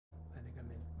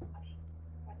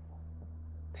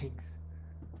Thanks.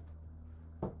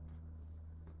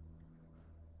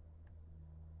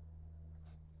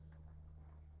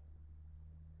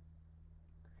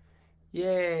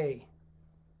 Yay!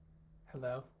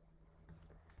 Hello.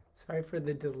 Sorry for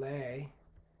the delay.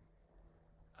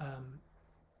 Um,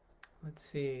 let's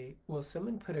see. Will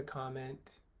someone put a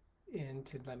comment in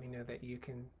to let me know that you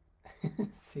can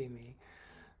see me?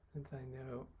 Since I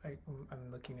know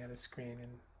I'm looking at a screen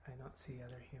and I don't see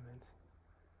other humans.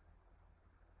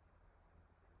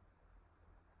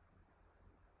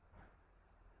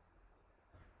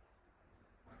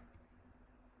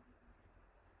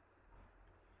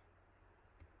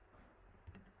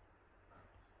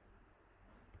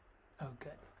 Oh,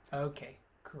 good. Okay,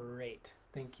 great.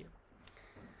 Thank you.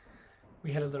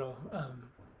 We had a little,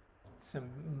 some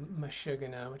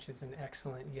mashugana, which is an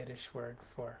excellent Yiddish word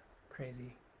for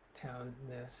crazy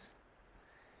townness.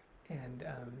 And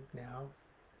now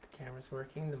the camera's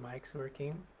working, the mic's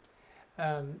working.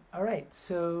 All right,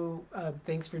 so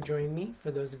thanks for joining me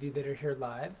for those of you that are here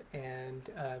live. And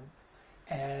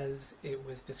as it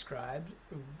was described,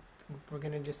 we're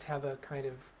going to just have a kind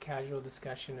of casual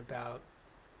discussion about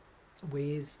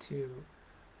ways to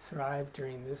thrive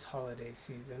during this holiday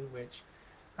season, which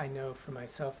I know for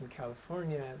myself in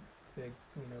California, the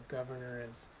governor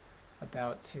is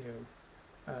about to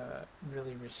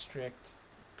really restrict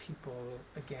people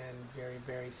again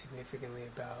very significantly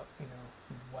about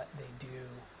what they do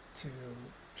to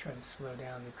try to slow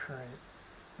down the current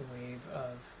wave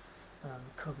of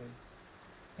COVID.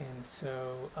 And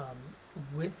so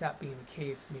with that being the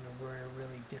case, we're in a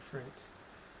really different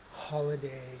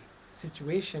holiday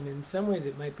situation. In some ways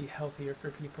it might be healthier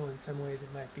for people, in some ways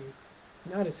it might be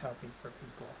not as healthy for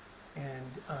people.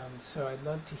 And so I'd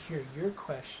love to hear your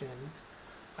questions.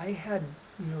 I had,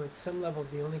 at some level,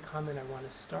 the only comment I want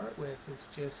to start with is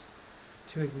just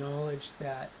to acknowledge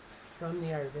that from the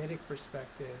Ayurvedic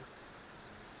perspective,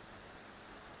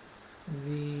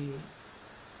 you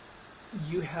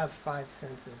have five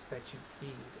senses that you feed.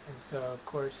 And so, of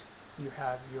course, you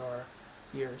have your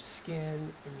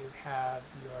skin, and you have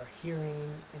your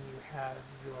hearing, and you have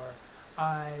your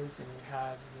eyes, and you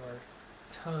have your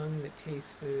tongue that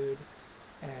tastes food,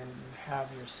 and you have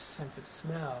your sense of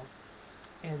smell.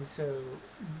 And so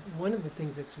one of the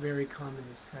things that's very common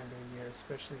this time of year,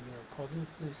 especially, cold and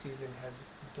flu season has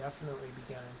definitely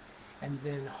begun. And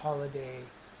then holiday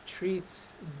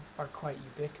treats are quite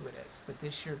ubiquitous. But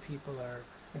this year people are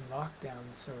in lockdown,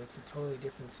 so it's a totally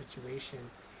different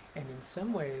situation. And in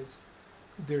some ways,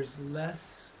 there's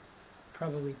less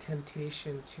probably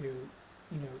temptation to,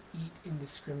 eat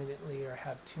indiscriminately or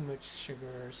have too much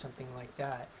sugar or something like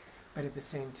that. But at the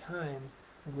same time,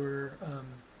 we're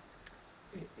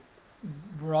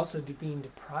we're also being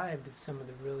deprived of some of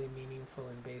the really meaningful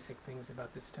and basic things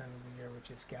about this time of year,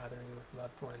 which is gathering with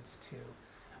loved ones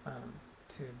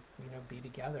to be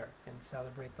together and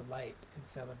celebrate the light and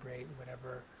celebrate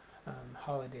whatever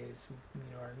holidays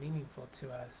are meaningful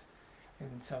to us,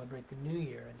 and celebrate the new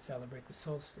year and celebrate the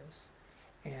solstice.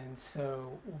 And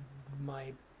so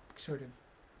my sort of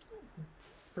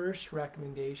first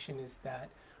recommendation is that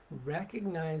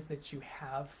recognize that you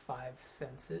have five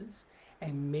senses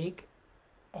and make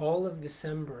all of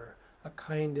December a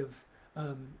kind of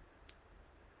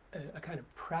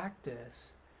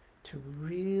practice to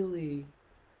really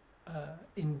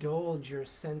indulge your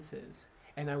senses.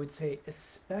 And I would say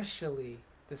especially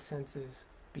the senses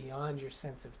beyond your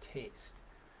sense of taste.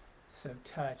 So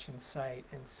touch and sight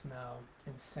and smell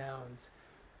and sounds.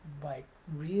 Like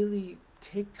really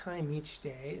take time each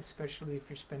day, especially if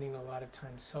you're spending a lot of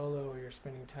time solo, or you're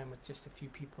spending time with just a few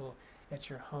people at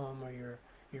your home or your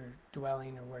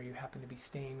dwelling, or where you happen to be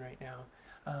staying right now,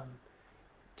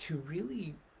 to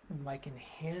really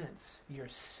enhance your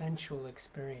sensual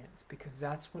experience, because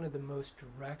that's one of the most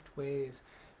direct ways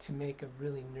to make a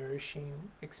really nourishing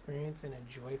experience and a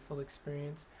joyful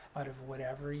experience out of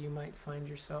whatever you might find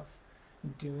yourself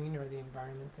doing or the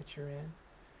environment that you're in.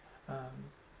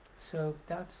 So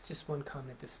that's just one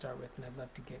comment to start with, and I'd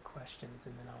love to get questions,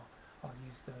 and then I'll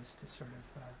use those to sort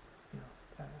of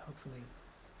hopefully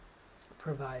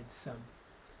provide some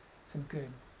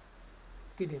good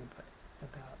input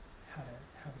about how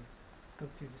to go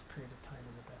through this period of time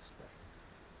in the best way.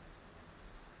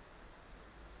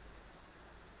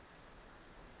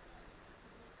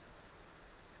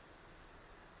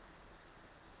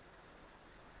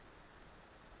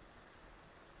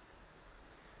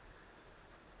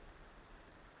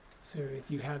 So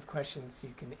if you have questions,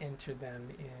 you can enter them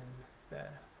in the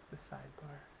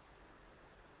sidebar.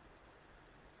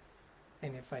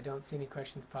 And if I don't see any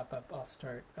questions pop up, I'll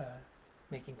start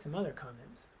making some other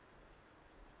comments.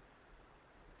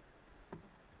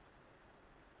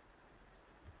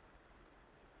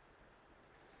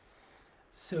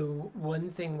 So one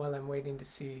thing while I'm waiting to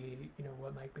see,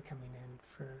 what might be coming in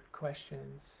for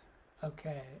questions.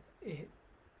 Okay,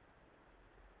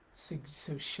 so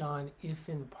Sean, if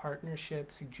in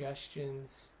partnership,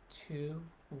 suggestions too,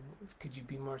 could you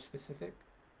be more specific?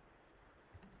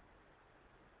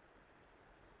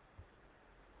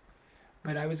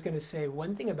 But I was going to say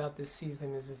one thing about this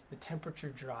season is the temperature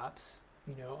drops.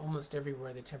 Almost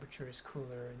everywhere the temperature is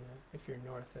cooler if you're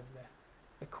north of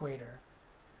the equator.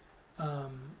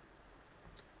 Um,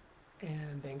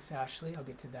 and thanks, Ashley. I'll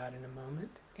get to that in a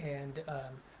moment. And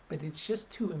but it's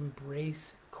just to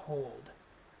embrace cold,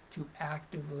 to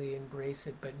actively embrace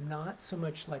it, but not so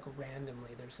much like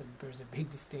randomly. There's a big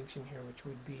distinction here, which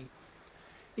would be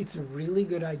it's a really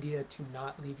good idea to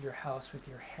not leave your house with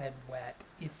your head wet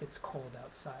if it's cold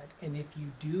outside. And if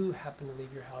you do happen to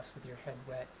leave your house with your head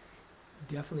wet,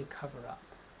 definitely cover up.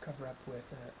 Cover up with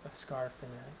a scarf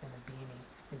and a beanie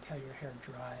until your hair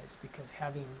dries, because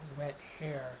having wet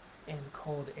hair and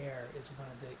cold air is one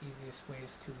of the easiest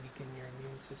ways to weaken your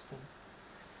immune system.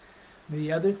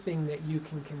 The other thing that you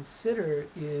can consider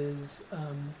is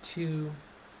to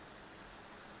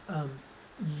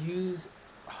use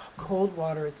cold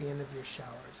water at the end of your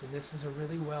showers. And this is a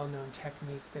really well-known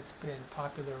technique that's been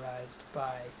popularized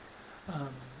by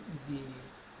the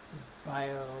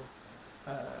biohacking,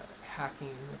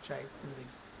 which I really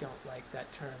don't like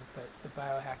that term, but the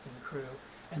biohacking crew.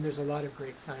 And there's a lot of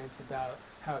great science about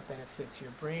how it benefits your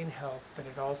brain health, but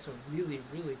it also really,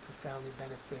 really profoundly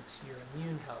benefits your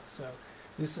immune health. So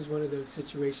this is one of those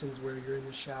situations where you're in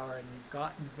the shower and you've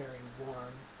gotten very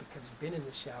warm because you've been in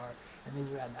the shower, and then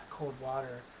you add that cold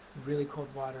water, really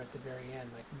cold water at the very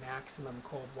end, like maximum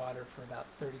cold water for about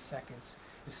 30 seconds,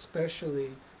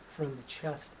 especially from the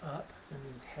chest up. That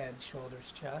means head,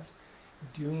 shoulders, chest.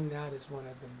 Doing that is one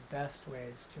of the best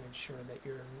ways to ensure that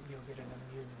you'll get an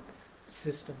immune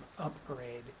system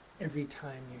upgrade every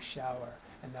time you shower,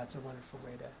 and that's a wonderful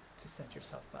way to set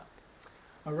yourself up.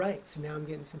 All right, so now I'm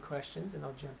getting some questions, and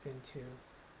I'll jump into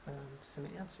some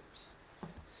answers.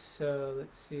 So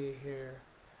let's see here.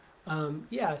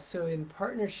 Yeah, so in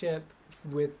partnership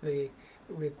with the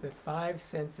five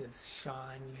senses,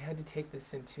 Sean, you had to take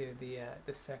this into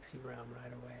the sexy realm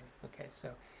right away. Okay,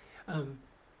 so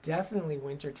definitely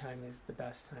wintertime is the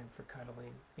best time for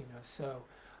cuddling. So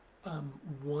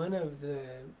one of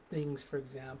the things, for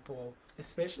example,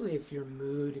 especially if your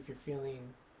mood, if you're feeling,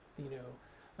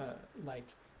 like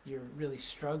you're really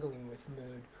struggling with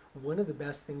mood, one of the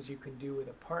best things you can do with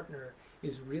a partner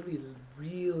is really,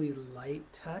 really light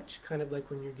touch, kind of like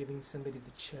when you're giving somebody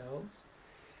the chills.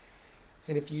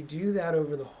 And if you do that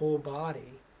over the whole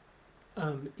body,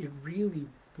 it really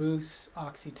boosts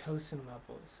oxytocin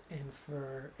levels. And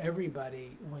for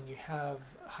everybody, when you have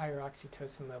higher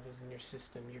oxytocin levels in your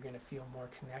system, you're going to feel more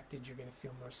connected, you're going to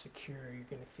feel more secure, you're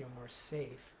going to feel more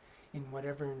safe in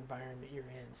whatever environment you're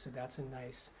in. So that's a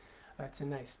nice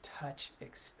touch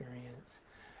experience.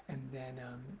 And then,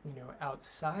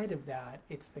 outside of that,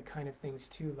 it's the kind of things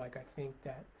too, like I think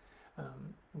that,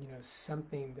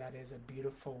 something that is a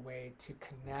beautiful way to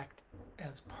connect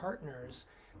as partners.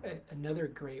 Another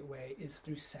great way is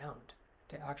through sound,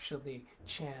 to actually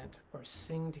chant or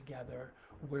sing together,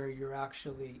 where you're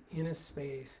actually in a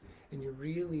space and you're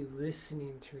really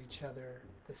listening to each other,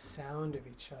 the sound of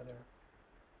each other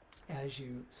as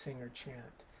you sing or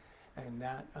chant. And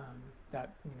that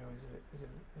is an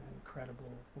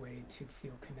incredible way to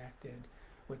feel connected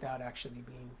without actually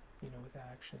being, without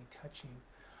actually touching.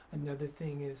 Another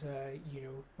thing is,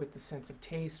 with the sense of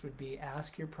taste, would be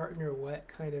ask your partner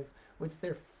what's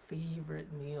their favorite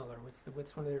meal, or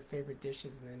what's one of their favorite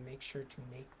dishes, and then make sure to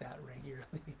make that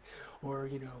regularly, or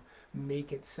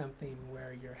make it something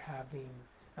where you're having,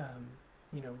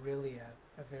 really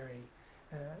a very,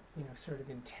 sort of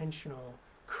intentional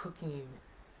cooking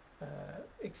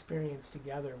experience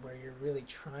together, where you're really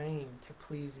trying to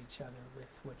please each other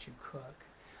with what you cook.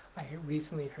 I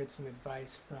recently heard some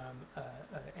advice from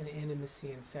an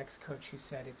intimacy and sex coach who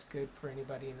said it's good for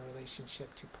anybody in a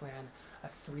relationship to plan a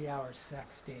 3-hour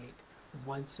sex date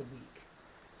once a week.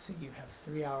 So you have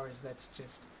 3 hours that's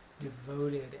just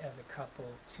devoted as a couple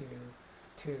to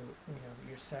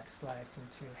your sex life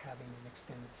and to having an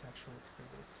extended sexual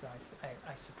experience. So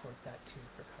I support that too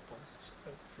for couples,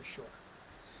 for sure.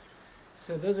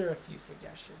 So those are a few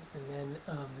suggestions. And then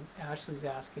Ashley's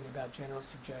asking about general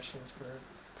suggestions for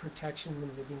protection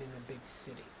when living in a big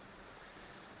city.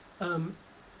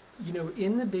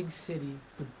 In the big city,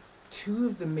 two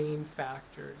of the main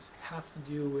factors have to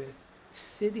do with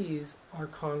cities are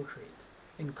concrete.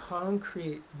 And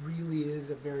concrete really is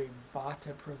a very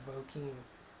vata-provoking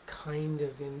kind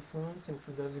of influence. And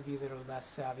for those of you that are less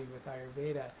savvy with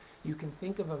Ayurveda, you can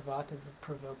think of a vata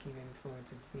provoking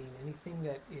influence as being anything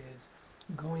that is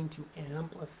going to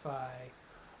amplify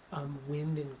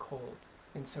wind and cold.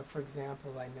 And so, for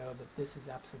example, I know that this is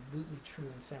absolutely true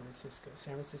in San Francisco.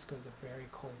 San Francisco is a very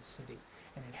cold city,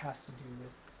 and it has to do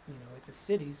with, it's a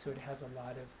city, so it has a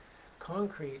lot of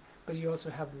concrete, but you also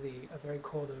have a very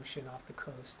cold ocean off the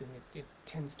coast, and it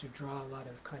tends to draw a lot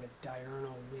of kind of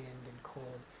diurnal wind and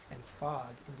cold and fog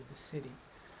into the city.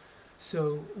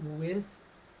 So with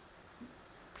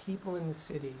people in the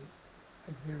city,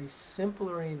 a very simple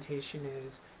orientation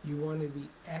is you want to be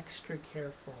extra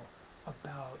careful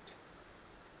about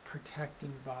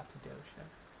protecting Vata dosha.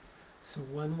 So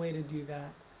one way to do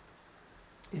that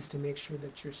is to make sure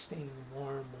that you're staying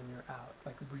warm when you're out,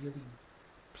 like really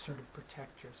sort of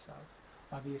protect yourself.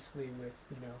 Obviously with,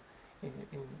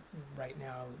 in right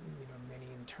now, many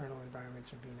internal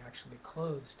environments are being actually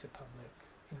closed to public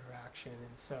interaction,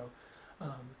 and so,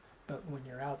 but when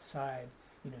you're outside,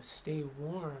 stay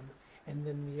warm. And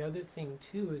then the other thing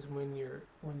too is when you're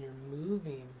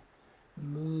moving,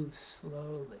 move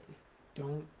slowly.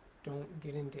 Don't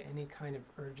get into any kind of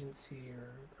urgency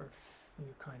or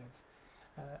kind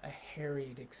of a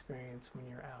harried experience when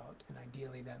you're out. And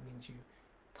ideally that means you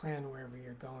plan wherever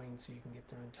you're going so you can get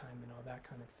there in time and all that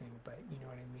kind of thing. But you know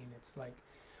what I mean? It's like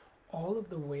all of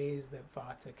the ways that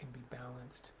Vata can be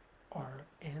balanced are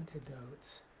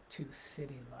antidotes to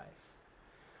city life.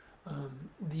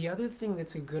 The other thing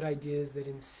that's a good idea is that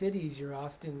in cities you're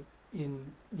often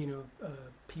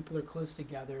people are close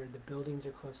together, the buildings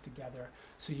are close together,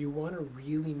 so you want to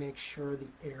really make sure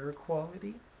the air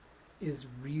quality is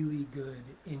really good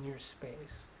in your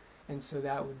space. And so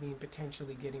that would mean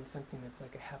potentially getting something that's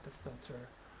like a HEPA filter.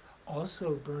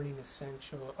 Also burning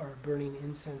burning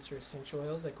incense or essential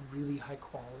oils, like really high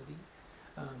quality.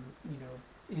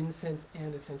 Incense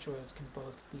and essential oils can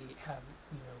both have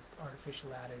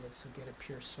artificial additives, so get a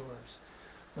pure source.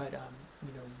 But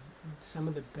some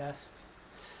of the best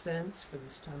scents for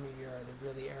this time of year are the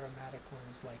really aromatic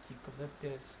ones like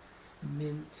eucalyptus,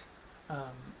 mint,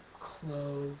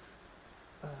 clove,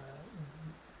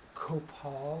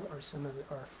 copal,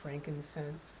 or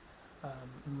frankincense,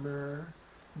 myrrh,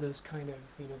 those kind of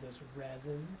those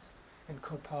resins. And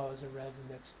copal is a resin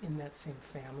that's in that same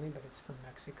family, but it's from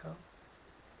Mexico.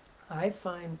 I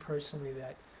find personally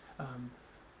that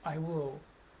I will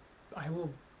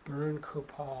burn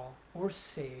copal or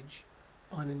sage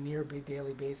on a near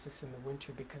daily basis in the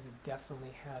winter because it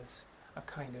definitely has a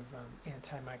kind of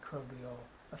antimicrobial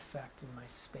effect in my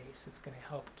space. It's going to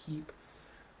help keep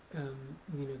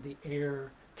the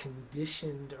air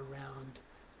conditioned around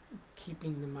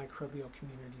keeping the microbial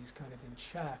communities kind of in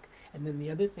check. And then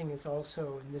the other thing is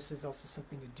also, and this is also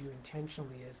something to do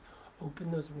intentionally, is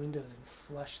open those windows and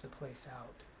flush the place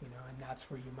out, and that's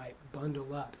where you might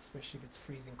bundle up, especially if it's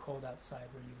freezing cold outside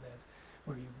where you live,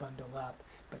 where you bundle up,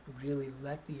 but really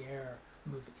let the air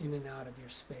move in and out of your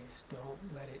space. Don't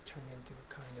let it turn into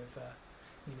a kind of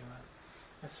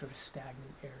a sort of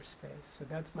stagnant airspace. So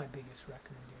that's my biggest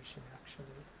recommendation actually,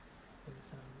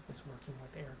 is working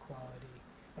with air quality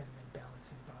and then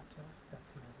balancing Vata.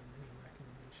 That's my main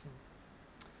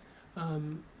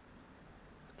recommendation.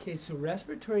 Okay, so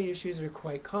respiratory issues are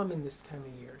quite common this time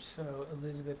of year. So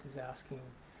Elizabeth is asking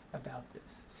about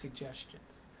this,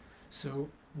 suggestions. So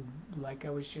like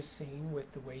I was just saying,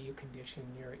 with the way you condition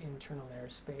your internal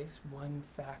airspace, one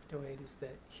factoid is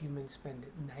that humans spend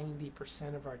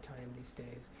 90% of our time these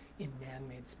days in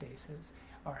man-made spaces.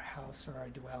 Our house or our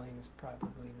dwelling is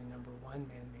probably the number one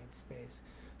man-made space.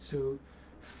 So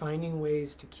finding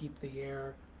ways to keep the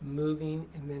air moving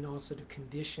and then also to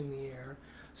condition the air.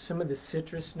 Some of the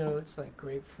citrus notes like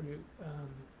grapefruit,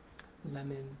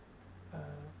 lemon,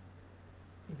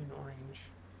 even orange,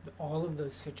 all of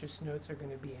those citrus notes are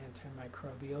going to be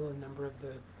antimicrobial. A number of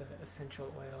the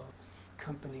essential oil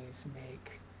companies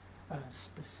make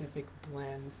specific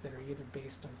blends that are either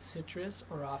based on citrus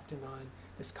or often on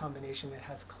this combination that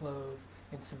has clove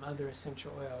and some other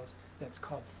essential oils that's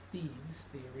called Thieves.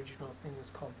 The original thing was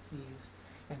called Thieves.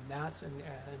 And that's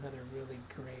another really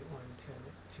great one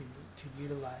to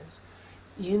utilize.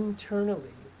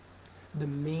 Internally, the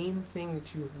main thing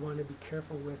that you want to be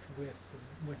careful with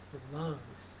the lungs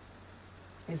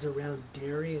is around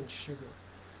dairy and sugar.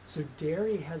 So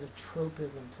dairy has a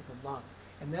tropism to the lung,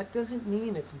 and that doesn't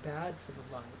mean it's bad for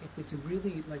the lung. If it's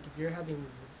really, like if you're having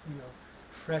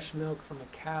fresh milk from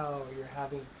a cow, or you're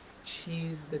having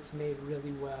cheese that's made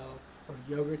really well, or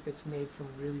yogurt that's made from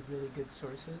really, really good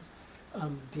sources,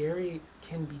 dairy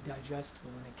can be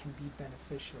digestible and it can be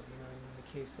beneficial. In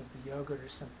the case of the yogurt or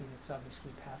something, it's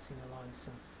obviously passing along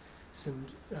some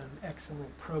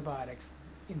excellent probiotics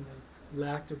in the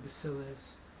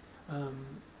lactobacillus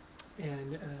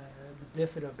and the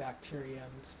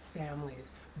bifidobacteriums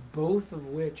families, both of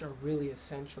which are really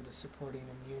essential to supporting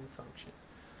immune function.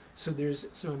 So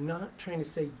I'm not trying to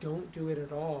say don't do it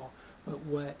at all, but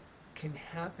what can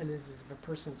happen is if a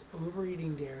person's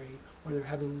overeating dairy, or they're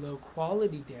having low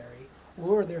quality dairy,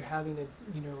 or they're having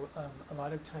a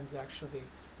lot of times actually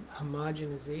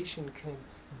homogenization can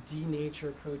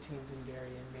denature proteins in dairy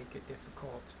and make it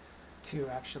difficult to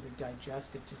actually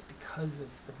digest it just because of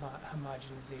the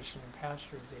homogenization and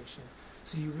pasteurization.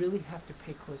 So you really have to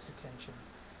pay close attention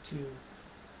to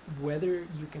whether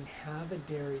you can have a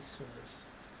dairy source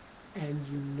and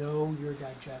you know you're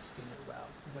digesting it well.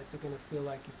 What's it going to feel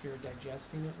like if you're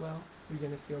digesting it well? You're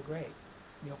going to feel great.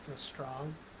 You'll feel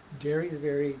strong. Dairy is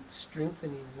very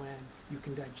strengthening when you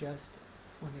can digest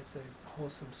it, when it's a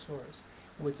wholesome source.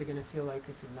 What's it going to feel like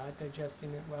if you're not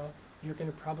digesting it well? You're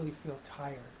going to probably feel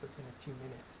tired within a few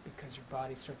minutes because your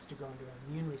body starts to go into an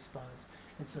immune response,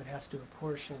 and so it has to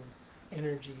apportion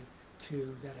energy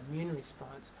to that immune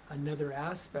response. Another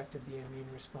aspect of the immune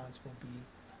response will be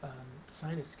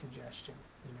sinus congestion,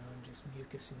 and just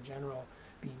mucus in general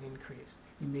being increased.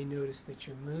 You may notice that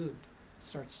your mood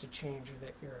starts to change, or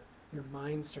that your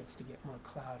mind starts to get more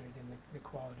clouded, and the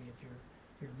quality of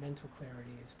your mental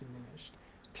clarity is diminished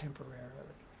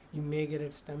temporarily. You may get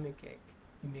a stomach ache.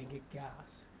 You may get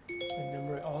gas.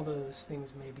 All those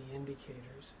things may be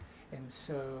indicators, and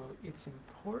so it's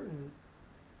important.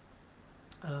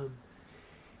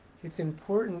 It's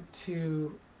important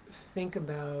to think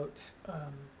about,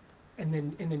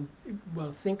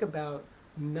 think about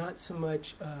not so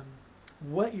much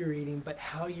what you're eating, but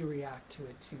how you react to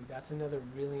it too. That's another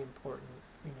really important,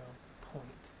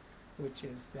 point, which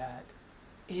is that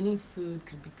any food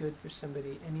could be good for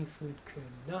somebody, any food could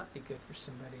not be good for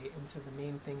somebody, and so the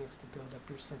main thing is to build up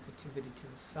your sensitivity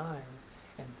to the signs,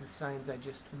 and the signs I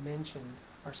just mentioned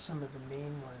are some of the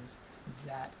main ones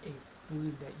that a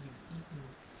food that you've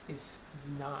eaten is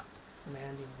not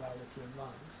landing well with your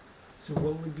lungs. So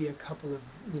what would be a couple of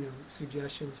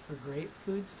suggestions for great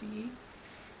foods to eat?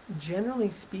 Generally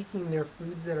speaking, they're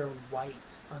foods that are white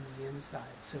on the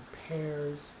inside, so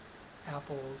pears,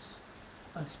 apples.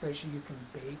 Especially you can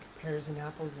bake pears and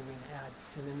apples and then add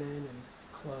cinnamon and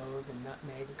clove and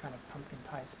nutmeg and kind of pumpkin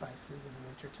pie spices in the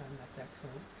wintertime. That's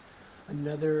excellent.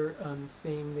 Another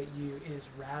thing that is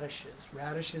radishes.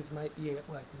 Radishes might be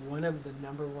like one of the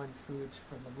 #1 foods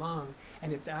for the lung,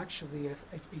 and it's actually a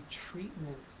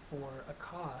treatment for a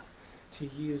cough to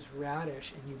use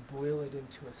radish, and you boil it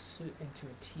into a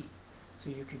tea. So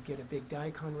you could get a big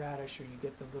daikon radish, or you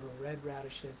get the little red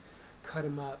radishes, cut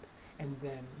them up, and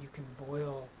then you can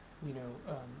boil,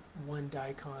 one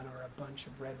daikon or a bunch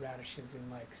of red radishes in,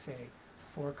 like, say,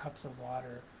 4 cups of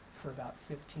water for about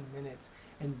 15 minutes.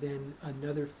 And then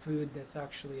another food that's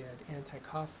actually an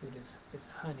anti-cough food is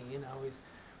honey. And I always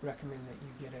recommend that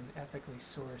you get an ethically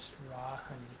sourced raw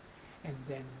honey, and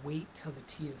then wait till the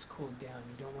tea is cooled down.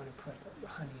 You don't want to put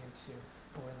honey into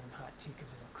boiling hot tea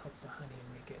because it'll cook the honey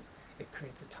and it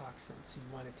creates a toxin. So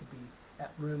you want it to be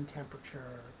at room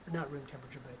temperature, or not room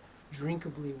temperature, but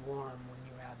drinkably warm when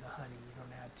you add the honey. You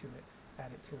don't add it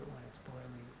to it when it's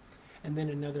boiling. And then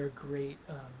another great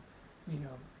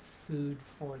food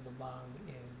for the lung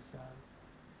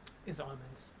is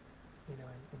almonds,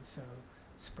 and so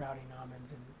sprouting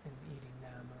almonds and eating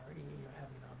them, or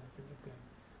having almonds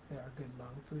are good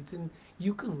lung foods. And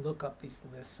you can look up these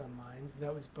lists online.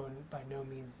 That was by no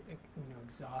means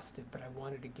exhaustive, but I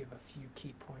wanted to give a few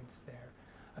key points there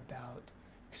about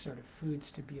sort of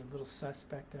foods to be a little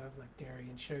suspect of, like dairy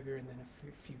and sugar, and then a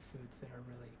few foods that are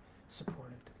really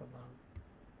supportive to the lung.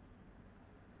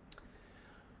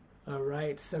 All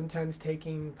right, sometimes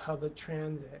taking public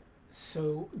transit.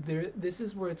 So this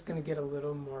is where it's going to get a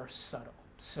little more subtle.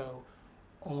 So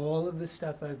all of the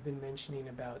stuff I've been mentioning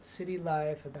about city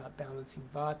life, about balancing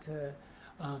vata,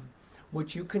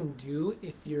 what you can do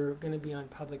if you're going to be on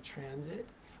public transit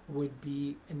would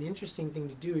be an interesting thing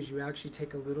to do is you actually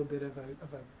take a little bit of a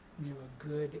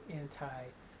good anti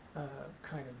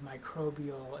kind of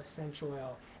microbial essential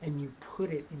oil, and you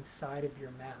put it inside of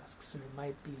your mask. So it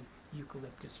might be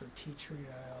eucalyptus or tea tree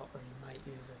oil, or you might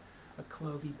use a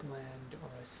clovey blend or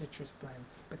a citrus blend.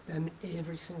 But then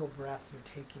every single breath you're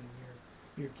taking,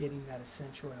 you're getting that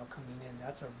essential oil coming in.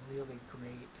 That's a really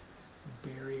great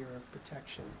barrier of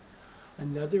protection.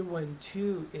 Another one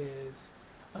too is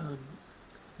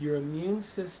your immune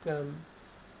system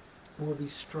will be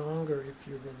stronger if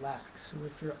you're relaxed. So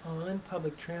if you're on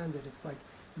public transit, it's like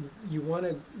you want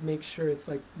to make sure it's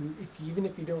like, even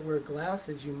if you don't wear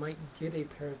glasses, you might get a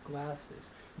pair of glasses.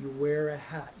 You wear a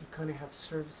hat. You kind of have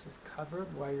surfaces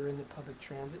covered while you're in the public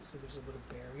transit, so there's a little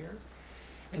barrier.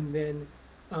 And then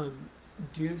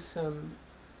do some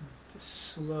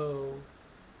slow,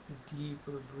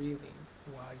 deeper breathing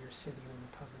while you're sitting in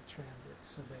the public transit,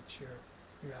 so that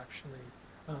you're actually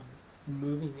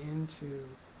moving into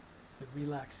the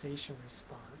relaxation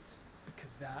response,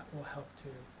 because that will help to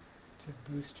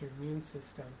boost your immune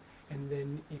system. And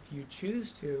then if you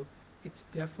choose to, it's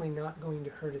definitely not going to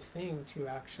hurt a thing to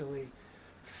actually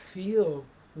feel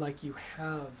like you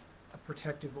have a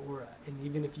protective aura. And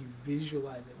even if you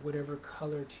visualize it, whatever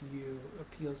color to you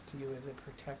appeals to you as a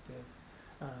protective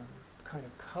kind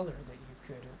of color that you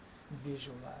could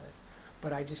visualize.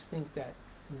 But I just think that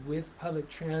with public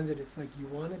transit, it's like you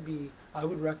want to be, I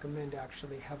would recommend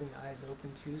actually having eyes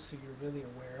open too, so you're really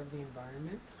aware of the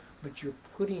environment, but you're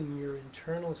putting your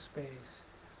internal space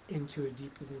into a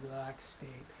deeply relaxed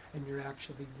state, and you're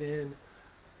actually then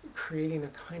creating a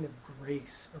kind of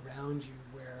grace around you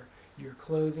where your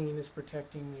clothing is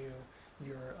protecting you,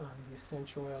 your the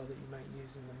essential oil that you might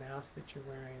use in the mask that you're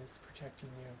wearing is protecting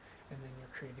you, and then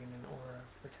you're creating an aura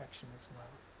of protection as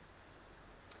well.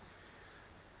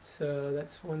 So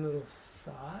that's one little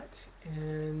thought.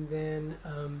 And then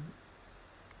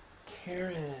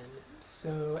Karen,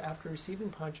 so after receiving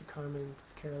Panchakarma,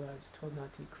 Kerala, I was told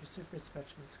not to eat cruciferous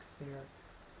vegetables because they are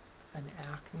an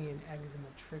acne and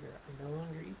eczema trigger. I no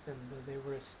longer eat them, though they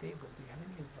were a staple. Do you have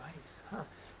any advice? Huh.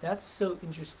 That's so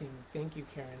interesting. Thank you,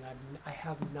 Karen. I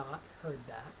have not heard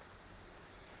that.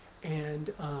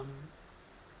 And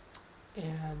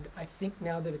I think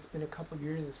now that it's been a couple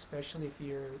years, especially if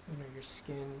your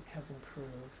skin has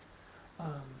improved,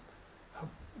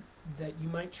 that you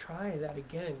might try that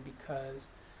again, because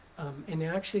and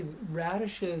actually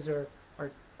radishes are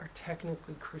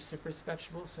technically cruciferous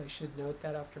vegetables, so I should note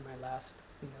that after my last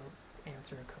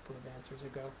answer a couple of answers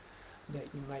ago,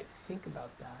 that you might think about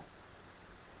that,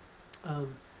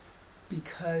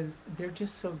 because they're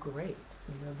just so great.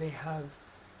 They have,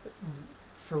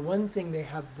 for one thing, they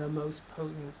have the most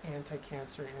potent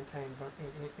anti-cancer,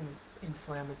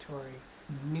 anti-inflammatory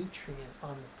nutrient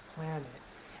on the planet.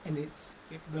 And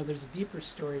well, there's a deeper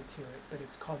story to it, but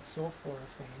it's called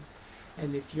sulforaphane.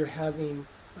 And if you're having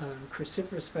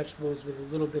cruciferous vegetables with a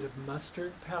little bit of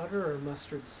mustard powder or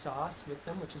mustard sauce with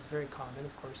them, which is very common,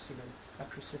 of course, a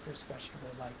cruciferous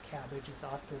vegetable like cabbage is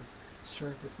often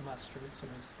served with mustard, so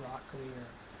there's broccoli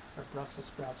or Brussels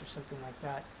sprouts or something like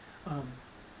that.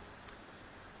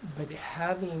 But if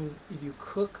you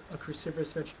cook a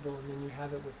cruciferous vegetable and then you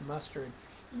have it with mustard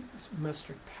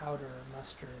powder or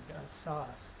mustard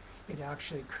sauce, it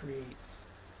actually creates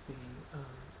the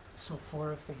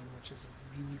sulforaphane, which is a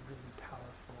really, really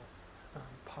powerful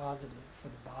positive for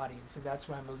the body. And so that's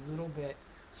why I'm a little bit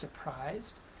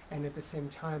surprised. And at the same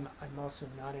time, I'm also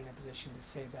not in a position to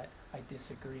say that I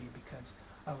disagree, because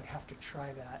I would have to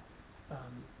try that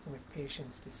with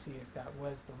patients to see if that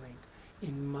was the link.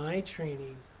 In my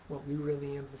training, what we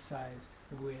really emphasize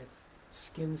with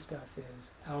skin stuff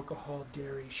is alcohol,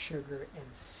 dairy, sugar,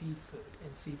 and seafood.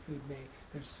 And seafood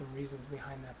there's some reasons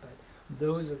behind that, but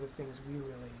those are the things we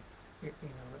really,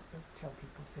 tell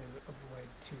people to avoid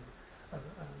to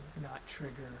not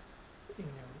trigger,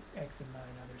 eczema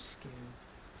and other skin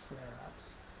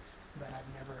flare-ups. But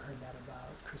I've never heard that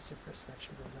about cruciferous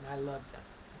vegetables, and I love them.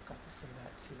 I've got to say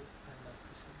that too. I love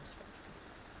cruciferous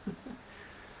vegetables.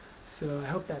 So I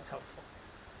hope that's helpful.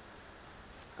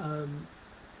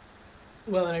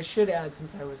 Well, and I should add,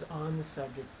 since I was on the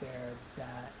subject there,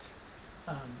 that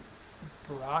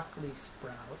broccoli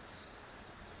sprouts,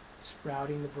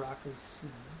 sprouting the broccoli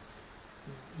seeds,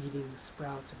 eating the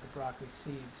sprouts of the broccoli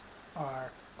seeds,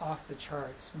 are off the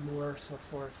charts more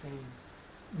sulforaphane,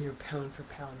 pound for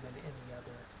pound, than any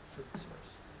other food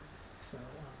source. So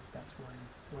that's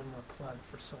one more plug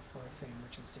for sulforaphane,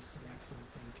 which is just an excellent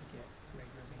thing to get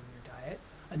regularly in your diet.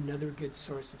 Another good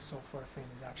source of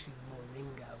sulforaphane is actually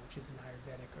moringa, which is an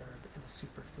Ayurvedic herb and a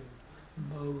superfood.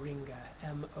 Moringa,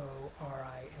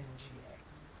 M-O-R-I-N-G-A.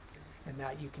 And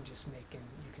that you can just make, and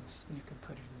you can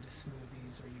put it into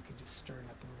smoothies, or you can just stir it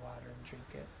up in water and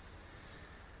drink it.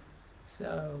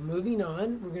 So moving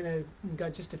on, we've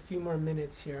got just a few more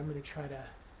minutes here. I'm gonna try to,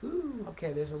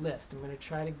 okay, there's a list. I'm going to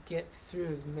try to get through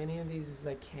as many of these as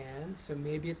I can. So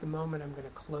maybe at the moment I'm going to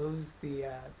close the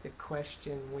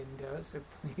question window. So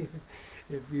please,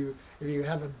 if you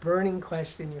have a burning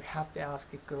question, you have to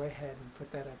ask it, go ahead and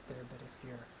put that up there. But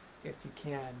if you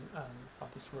can, I'll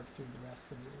just work through the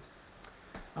rest of these.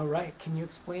 All right, can you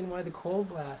explain why the cold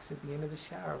blast at the end of the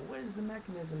shower? What is the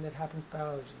mechanism that happens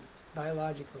biology?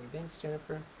 biologically. Thanks,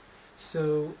 Jennifer.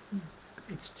 So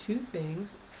it's two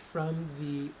things. From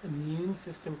the immune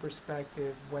system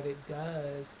perspective, what it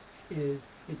does is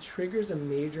it triggers a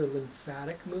major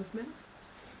lymphatic movement,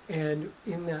 and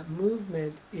in that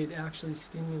movement it actually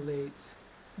stimulates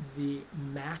the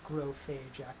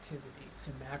macrophage activity.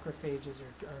 So macrophages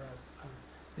are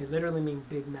they literally mean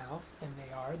big mouth, and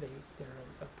they're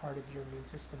a part of your immune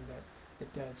system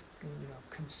that does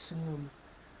consume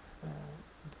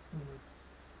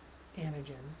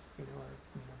antigens, or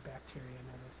bacteria and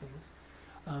other things.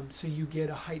 So you get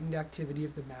a heightened activity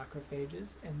of the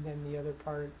macrophages, and then the other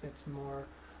part that's more,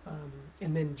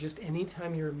 and then just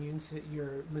anytime your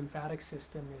lymphatic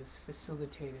system is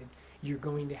facilitated, you're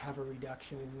going to have a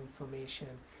reduction in inflammation,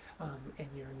 and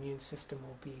your immune system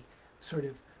will be sort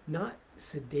of not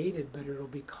sedated, but it'll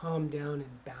be calmed down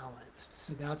and balanced.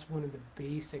 So that's one of the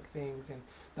basic things. And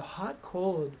the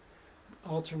hot-cold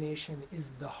alternation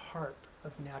is the heart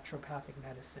of naturopathic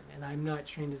medicine. And I'm not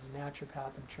trained as a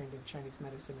naturopath. I'm trained in Chinese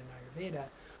medicine and Ayurveda,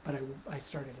 but I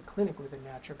started a clinic with a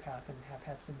naturopath and have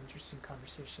had some interesting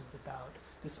conversations about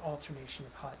this alternation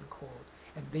of hot and cold.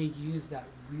 And they use that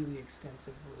really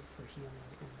extensively for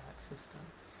healing in that system.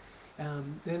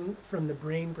 Then from the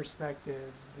brain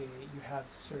perspective, you have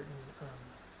certain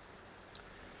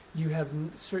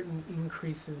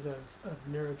increases of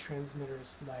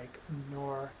neurotransmitters like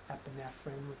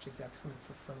norepinephrine, which is excellent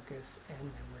for focus and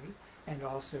memory, and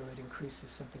also it increases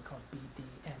something called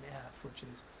BDNF, which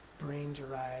is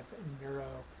brain-derived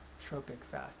neurotropic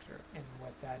factor, and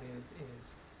what that is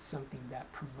something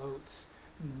that promotes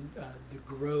the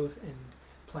growth and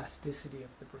plasticity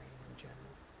of the brain in general.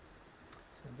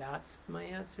 So that's my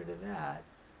answer to that.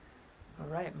 All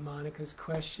right, Monica's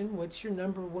question: what's your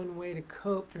number one way to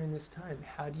cope during this time?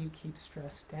 How do you keep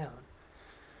stress down?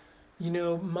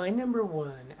 My number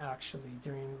one, actually,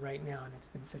 during right now, and it's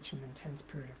been such an intense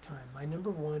period of time, my number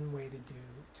one way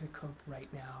to cope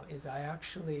right now is I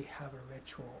actually have a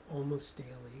ritual almost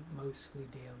daily, mostly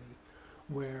daily,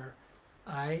 where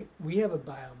we have a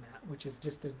biomat, which is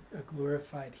just a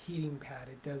glorified heating pad.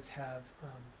 It does have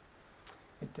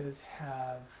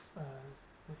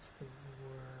what's the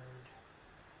word?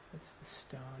 It's the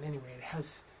stone. Anyway, it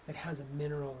has a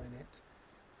mineral in it,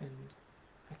 and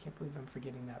I can't believe I'm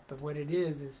forgetting that. But what it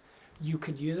is you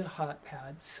could use a hot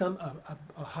pad,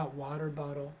 a hot water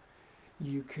bottle.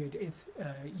 You could use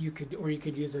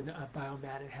a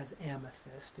biomat. It has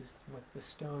amethyst, is what the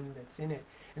stone that's in it,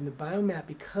 and the biomat,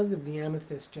 because of the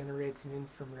amethyst, generates an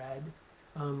infrared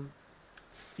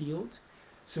field.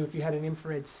 So if you had an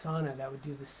infrared sauna, that would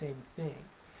do the same thing.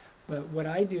 But what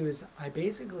I do is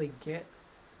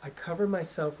I cover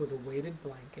myself with a weighted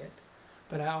blanket,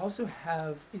 but I also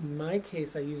have, in my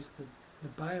case, I use the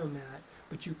biomat,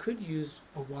 but you could use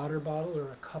a water bottle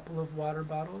or a couple of water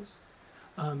bottles.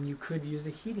 You could use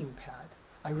a heating pad.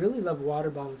 I really love water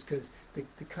bottles because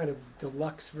the kind of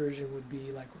deluxe version would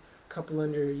be like a couple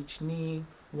under each knee,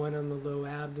 one on the low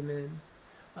abdomen,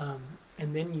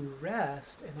 and then you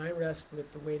rest, and I rest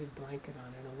with the weighted blanket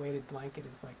on, and a weighted blanket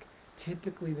is like,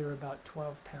 typically they're about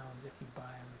 12 pounds if you buy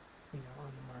them,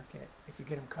 on the market. If you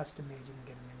get them custom made, you can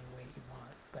get them any weight you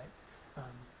want, but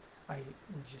I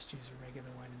just use a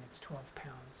regular one, and it's 12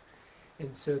 pounds.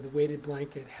 And so the weighted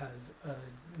blanket has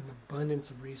an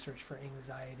abundance of research for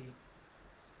anxiety,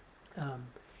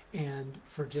 and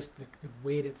for just the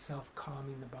weight itself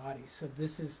calming the body. So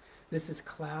this is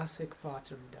classic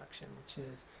vata reduction, which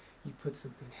is you put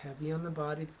something heavy on the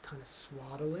body to kind of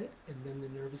swaddle it, and then the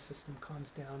nervous system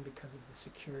calms down because of the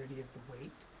security of the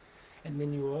weight. And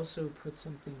then you also put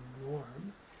something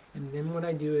warm. And then what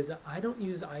I do is I don't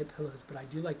use eye pillows, but I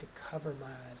do like to cover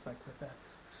my eyes, like with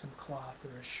some cloth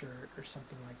or a shirt or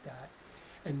something like that.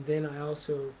 And then I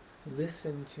also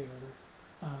listen to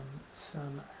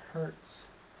some Hertz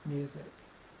music.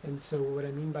 And so what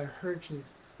I mean by Hertz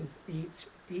is HZ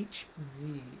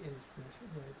is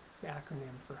the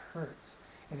acronym for Hertz,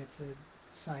 and it's a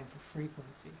sign for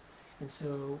frequency. And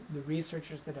so the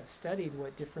researchers that have studied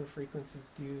what different frequencies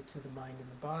do to the mind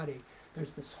and the body,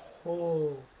 there's this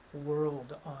whole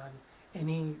world on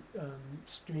any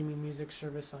streaming music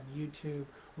service on YouTube,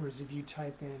 whereas if you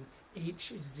type in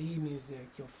HZ music,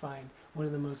 you'll find one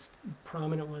of the most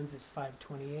prominent ones is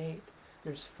 528,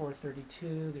 there's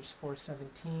 432, there's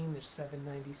 417, there's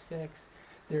 796,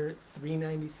 there's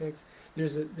 396,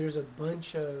 there's a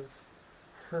bunch of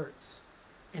hertz.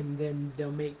 And then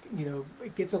they'll make,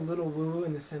 it gets a little woo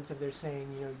in the sense of they're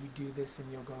saying, you do this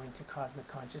and you'll go into cosmic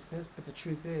consciousness. But the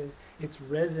truth is, it's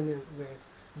resonant with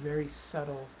very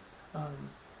subtle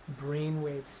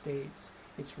brainwave states.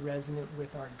 It's resonant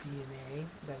with our DNA.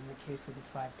 That in the case of the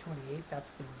 528,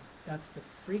 that's the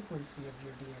frequency of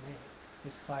your DNA,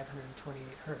 is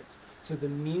 528 hertz. So the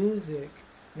music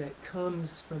that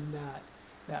comes from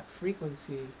that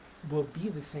frequency will be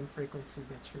the same frequency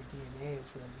that your DNA is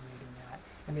resonating at.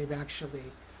 And they've actually,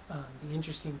 the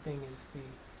interesting thing is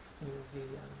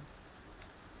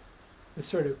the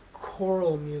sort of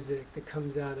choral music that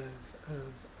comes out of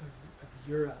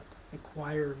Europe, the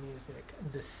choir music,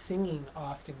 the singing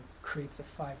often creates a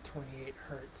 528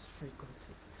 hertz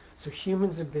frequency. So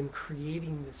humans have been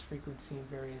creating this frequency in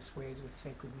various ways with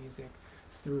sacred music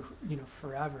through,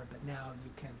 forever, but now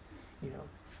you can,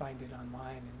 find it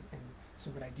online. And so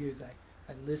what I do is I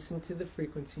listen to the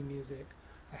frequency music,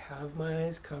 I have my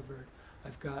eyes covered,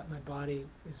 my body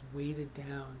is weighted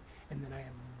down, and then I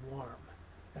am warm.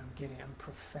 I'm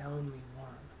profoundly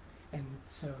warm. And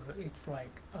so it's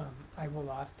like, I will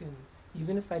often,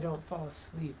 even if I don't fall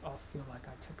asleep, I'll feel like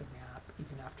I took a nap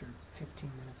even after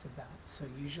 15 minutes of that. So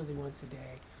usually once a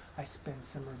day, I spend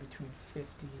somewhere between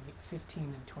 15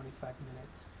 and 25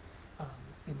 minutes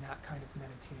in that kind of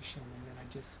meditation, and then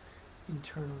I just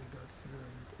internally go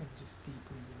through and just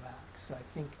deeply relax. So I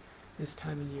think this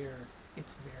time of year,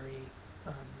 it's very,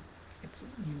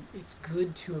 it's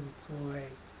good to employ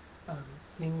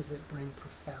things that bring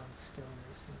profound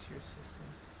stillness into your system.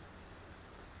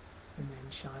 And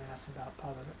then Sean asks about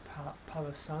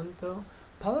Palo Santo.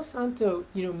 Palo Santo,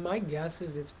 my guess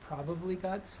is it's probably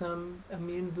got some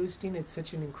immune boosting. It's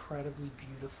such an incredibly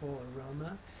beautiful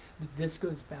aroma. But this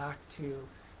goes back to,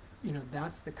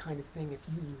 that's the kind of thing, if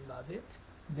you love it,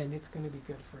 then it's going to be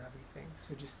good for everything.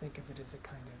 So just think of it as a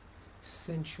kind of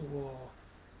sensual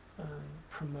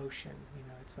promotion.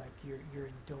 It's like you're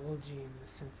indulging the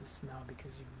sense of smell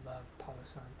because you love Palo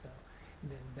Santo. And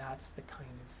then that's the kind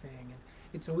of thing. And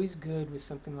it's always good with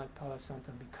something like Palo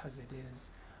Santo because it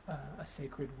is a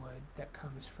sacred wood that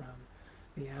comes from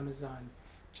the Amazon.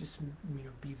 Just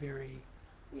be very,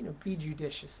 be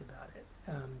judicious about it,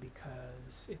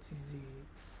 because it's easy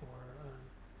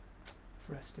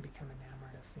for us to become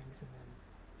enamored of things and then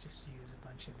just use a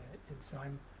bunch of it. And so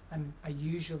I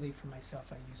usually, for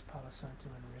myself, I use Palo Santo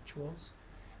in rituals,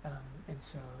 and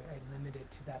so I limit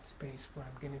it to that space where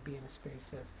I'm going to be in a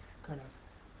space of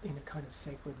in a kind of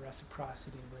sacred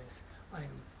reciprocity with,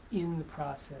 I'm in the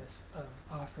process of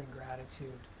offering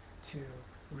gratitude to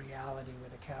reality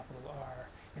with a capital R,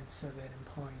 and so that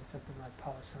employing something like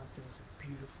Palo Santo is a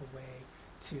beautiful way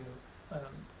to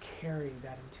carry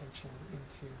that intention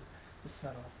into the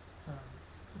subtle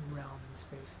realm and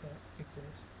space that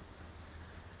exists.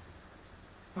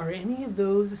 Are any of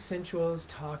those essential oils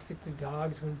toxic to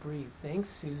dogs when breathed? Thanks,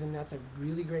 Susan. That's a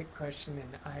really great question,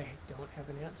 and I don't have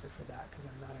an answer for that because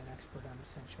I'm not an expert on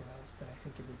essential oils, but I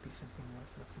think it would be something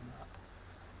worth looking up.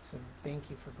 So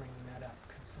thank you for bringing that up,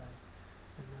 because I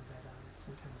know that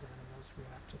sometimes animals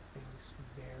react to things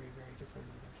very, very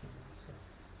differently than humans. So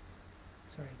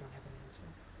sorry, I don't have an answer.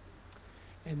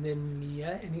 And then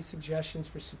Mia, any suggestions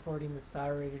for supporting the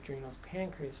thyroid, adrenals,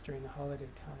 pancreas during the holiday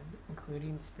time,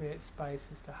 including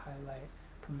spices to highlight,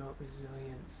 promote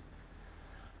resilience?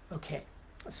 Okay,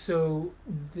 so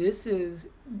this is,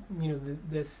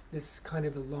 this kind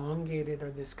of elongated,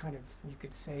 or this kind of, you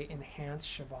could say, enhanced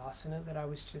shavasana that I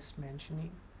was just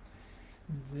mentioning.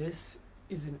 This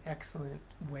is an excellent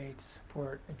way to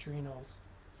support adrenals,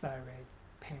 thyroid,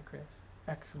 pancreas.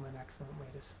 Excellent way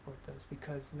to support those,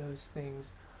 because those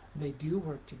things, they do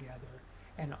work together.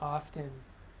 And often,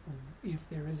 if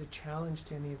there is a challenge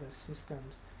to any of those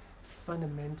systems,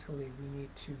 fundamentally we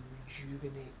need to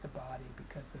rejuvenate the body,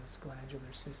 because those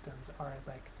glandular systems are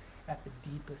like at the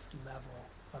deepest level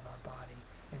of our body.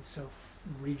 And so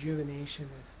rejuvenation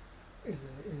is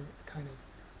a kind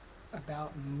of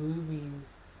about moving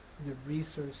the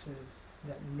resources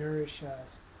that nourish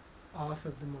us off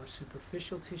of the more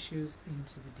superficial tissues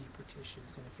into the deeper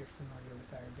tissues. And if you're familiar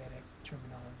with Ayurvedic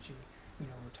terminology,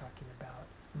 we're talking about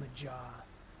Maja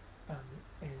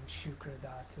and Shukra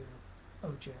Dhatu,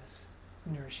 Ojas,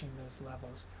 nourishing those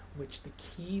levels, which the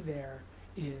key there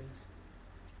is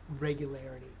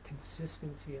regularity,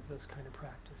 consistency of those kind of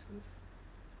practices.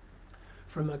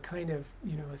 From a kind of,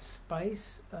 a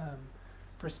spice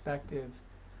perspective,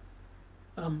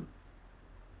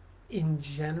 in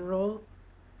general,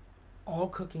 all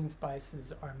cooking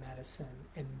spices are medicine,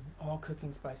 and all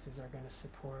cooking spices are going to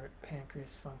support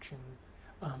pancreas function.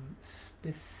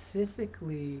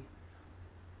 Specifically,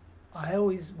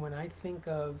 when I think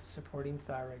of supporting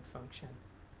thyroid function,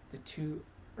 the two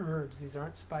herbs, these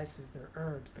aren't spices, they're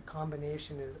herbs. The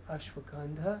combination is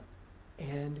ashwagandha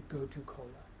and gotu kola.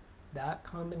 That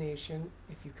combination,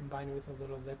 if you combine it with a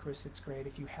little licorice, it's great.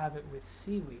 If you have it with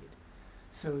seaweed,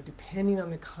 So depending on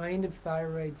the kind of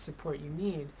thyroid support you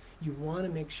need, you want to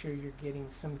make sure you're getting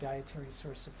some dietary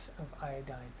source of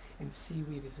iodine, and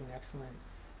seaweed is an excellent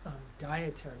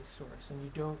dietary source.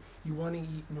 And you want to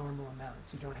eat normal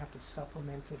amounts. You don't have to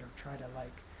supplement it or try to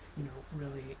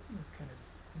really kind of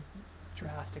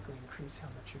drastically increase how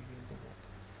much you're using it.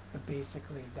 But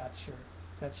basically that's your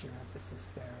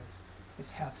emphasis there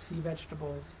is have sea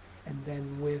vegetables, and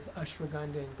then with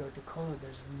ashwagandha and gotu kola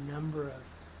there's a number of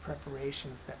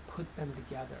preparations that put them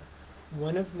together.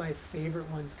 One of my favorite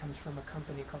ones comes from a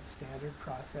company called Standard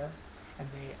Process, and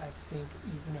I think,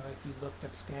 if you looked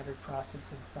up Standard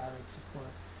Process and thyroid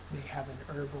support, they have an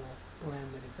herbal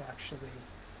blend that is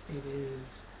it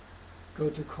is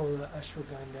gotu kola,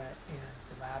 ashwagandha,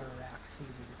 and bladderwrack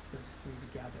seaweed. It's those three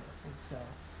together, and so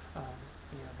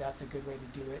that's a good way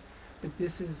to do it. But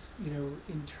this is,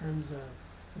 in terms of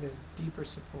the deeper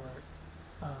support,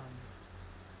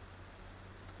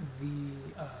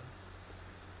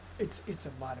 it's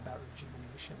a lot about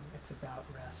rejuvenation. It's about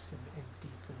rest and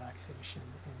deep relaxation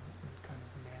and kind of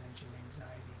managing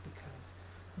anxiety, because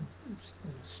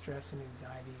stress and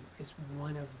anxiety is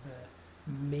one of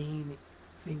the main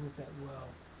things that will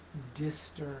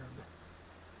disturb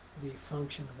the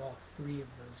function of all three of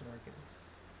those organs.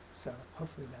 So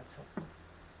hopefully that's helpful.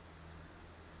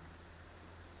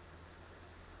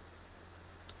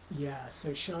 Yeah,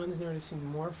 so Sean's noticing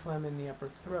more phlegm in the upper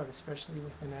throat, especially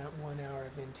within 1 hour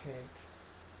of intake.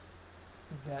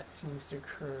 That seems to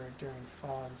occur during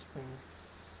fall and spring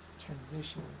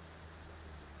transitions.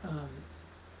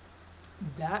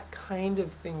 That kind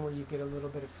of thing where you get a little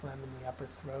bit of phlegm in the upper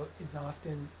throat is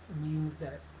often means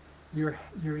that you're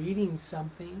eating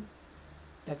something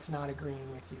that's not agreeing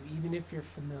with you. Even if you're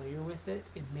familiar with it,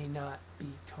 it may not be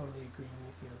totally agreeing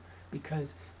with you,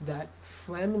 because that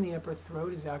phlegm in the upper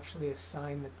throat is actually a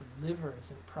sign that the liver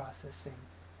isn't processing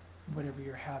whatever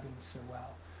you're having so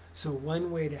well. So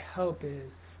one way to help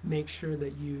is make sure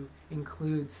that you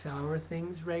include sour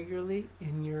things regularly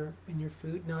in your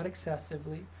food, not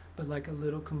excessively, but like a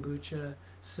little kombucha,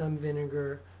 some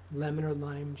vinegar, lemon or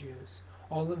lime juice.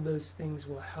 All of those things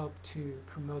will help to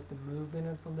promote the movement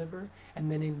of the liver.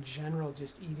 And then in general,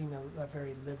 just eating a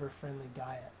very liver-friendly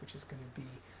diet, which is going to be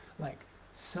like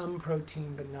some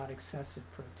protein but not excessive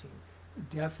protein.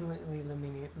 Definitely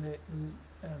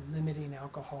limiting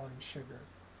alcohol and sugar.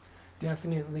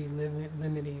 Definitely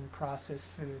limiting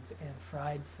processed foods and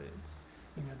fried foods,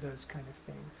 those kind of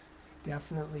things.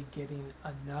 Definitely getting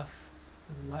enough,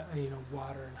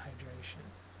 water and hydration.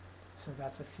 So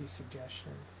that's a few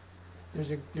suggestions.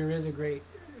 There is a great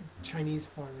Chinese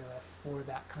formula for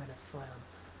that kind of phlegm,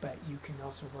 but you can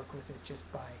also work with it just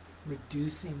by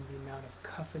reducing the amount of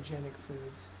kapha-genic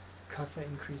foods,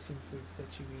 kapha-increasing foods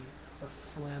that you eat, or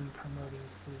phlegm-promoting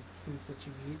foods that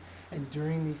you eat. And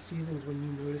during these seasons, when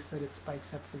you notice that it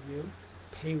spikes up for you,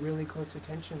 pay really close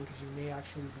attention, because you may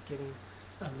actually be getting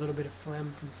a little bit of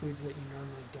phlegm from foods that you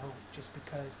normally don't, just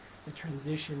because the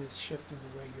transition is shifting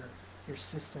the way your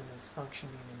system is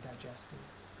functioning and digesting.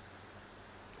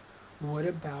 What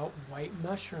about white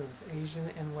mushrooms,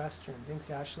 Asian and Western? Thanks,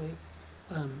 Ashley.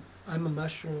 I'm a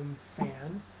mushroom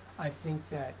fan. I think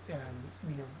that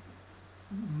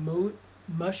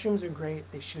mushrooms are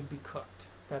great. They should be cooked.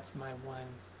 That's my one,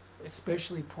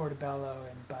 especially portobello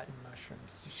and button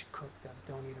mushrooms. You should cook them.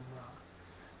 Don't eat them raw.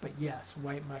 But yes,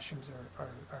 white mushrooms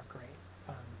are great.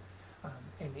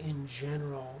 And in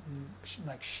general,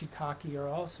 like shiitake are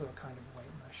also a kind of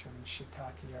white mushroom, and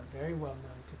shiitake are very well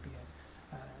known to be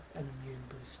an immune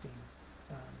boosting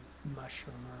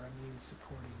mushroom, or immune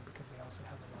supporting, because they also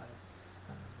have a lot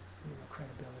of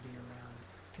credibility around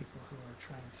people who are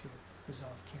trying to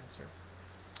resolve cancer.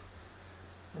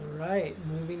 All right,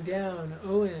 moving down.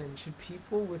 Owen, should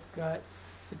people with gut,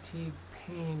 fatigue,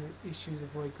 pain issues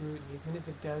avoid gluten, even if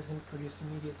it doesn't produce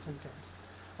immediate symptoms?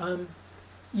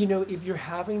 If you're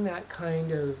having that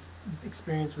kind of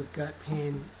experience with gut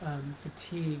pain,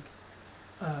 fatigue,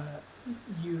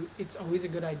 it's always a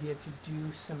good idea to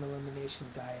do some elimination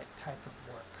diet type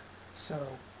of work.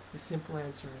 So the simple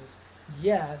answer is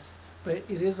yes, but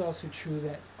it is also true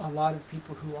that a lot of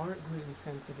people who aren't gluten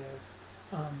sensitive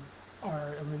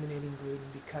are eliminating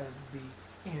gluten because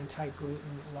the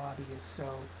anti-gluten lobby is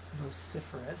so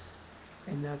vociferous.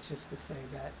 And that's just to say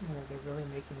that they're really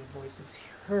making their voices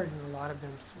heard, and a lot of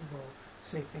them will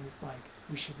say things like,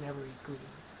 we should never eat gluten,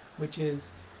 which is,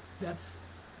 that's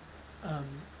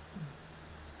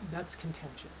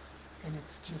contentious. And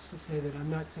it's just to say that I'm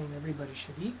not saying everybody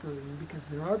should eat gluten, because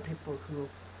there are people who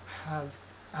have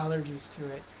allergies to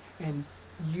it. And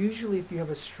usually if you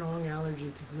have a strong allergy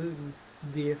to gluten,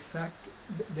 the effect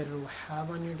that it'll have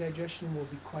on your digestion will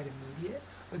be quite immediate.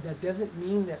 But that doesn't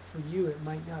mean that for you it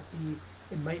might not be,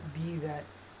 it might be that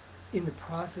in the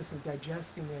process of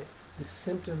digesting it, the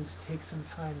symptoms take some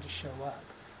time to show up.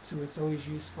 So it's always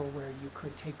useful where you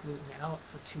could take gluten out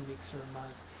for 2 weeks or a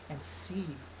month and see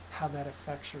how that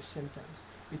affects your symptoms.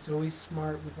 It's always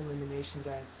smart with elimination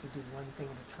diets to do one thing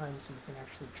at a time so you can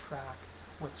actually track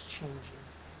what's changing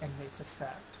and its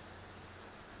effect.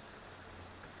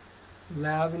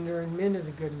 Lavender and mint is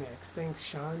a good mix. Thanks,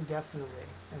 Sean. Definitely.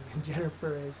 And then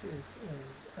Jennifer is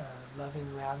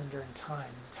loving lavender and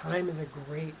thyme. Thyme is a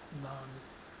great lung,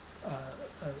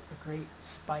 a great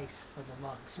spice for the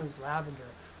lung. So is lavender.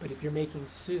 But if you're making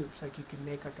soups, like you could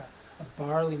make like a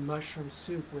barley mushroom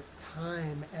soup with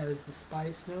thyme as the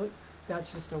spice note,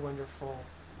 that's just a wonderful,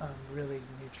 really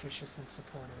nutritious and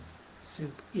supportive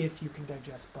soup if you can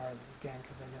digest barley. Again,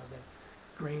 because I know that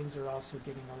grains are also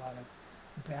getting a lot of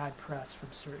bad press from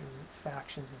certain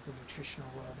factions of the nutritional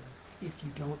world, and if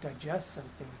you don't digest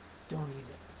something, don't eat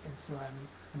it. And so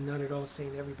I'm not at all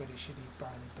saying everybody should eat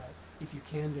barley, but if you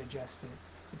can digest it,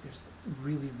 there's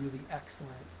really, really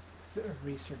excellent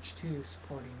research too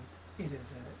supporting it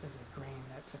as a grain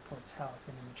that supports health.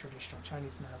 And in the traditional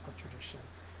Chinese medical tradition,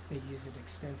 they use it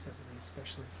extensively,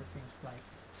 especially for things like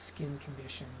skin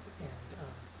conditions and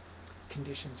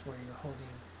conditions where you're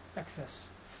holding excess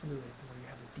fluid, where you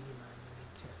have edema and you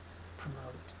need to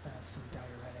promote some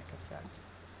diuretic effect.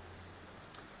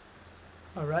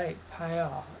 All right,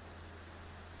 Payal.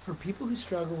 For people who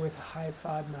struggle with high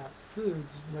FODMAP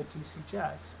foods, what do you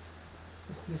suggest?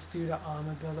 Is this due to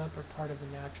AMA buildup or part of the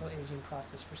natural aging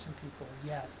process for some people?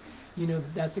 Yes. You know,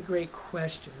 that's a great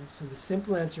question. So the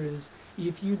simple answer is,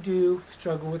 if you do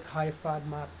struggle with high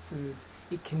FODMAP foods,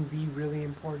 it can be really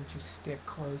important to stick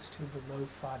close to the low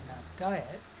FODMAP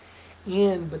diet.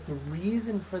 But the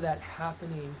reason for that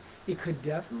happening, it could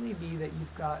definitely be that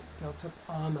you've got built up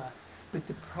AMA. But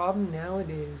the problem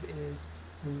nowadays is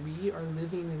we are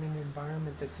living in an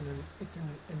environment that's an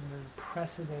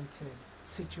unprecedented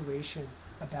situation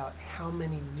about how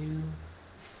many new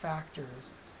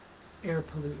factors, air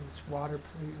pollutants, water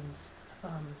pollutants,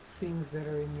 things that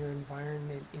are in your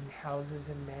environment, in houses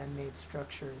and man-made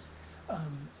structures,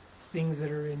 things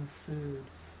that are in food,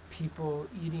 people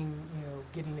eating,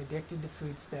 getting addicted to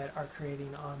foods that are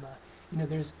creating AMA.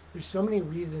 There's so many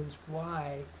reasons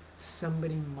why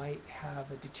somebody might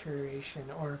have a deterioration,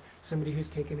 or somebody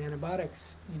who's taken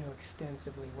antibiotics,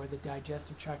 extensively, where the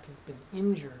digestive tract has been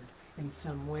injured in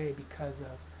some way because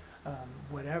of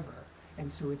whatever.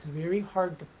 And so it's very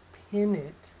hard to pin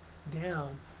it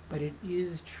down, but it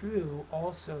is true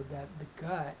also that the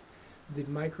gut, the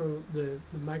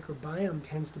microbiome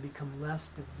tends to become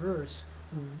less diverse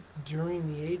during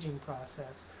the aging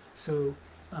process. So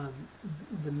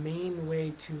the main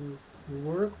way to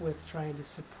work with trying to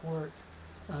support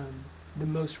the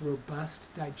most robust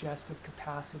digestive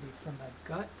capacity from a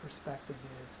gut perspective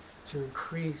is to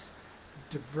increase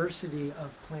diversity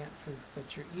of plant foods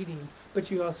that you're eating,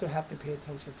 but you also have to pay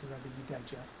attention to whether you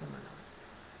digest them or not.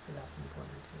 So that's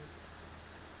important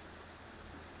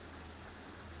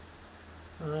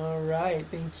too. All right,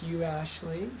 thank you,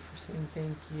 Ashley, for saying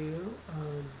thank you.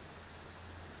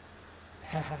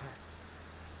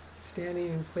 Standing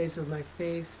in place with my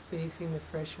face facing the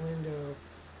fresh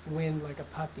wind like a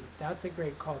puppy. That's a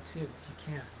great call too, if you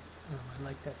can. I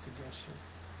like that suggestion.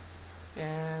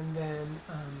 And then,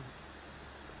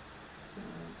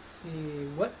 let's see,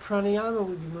 what pranayama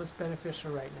would be most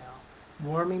beneficial right now?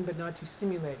 Warming but not too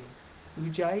stimulating.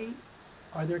 Ujjayi,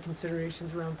 are there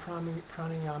considerations around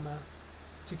pranayama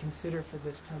to consider for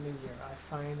this time of year? I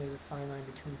find there's a fine line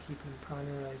between keeping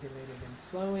prana regulated and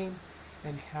flowing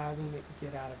and having it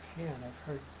get out of hand. I've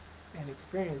heard and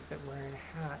experienced that wearing a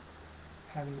hat,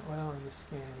 having oil on the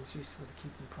skin, is useful to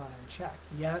keeping prana in check.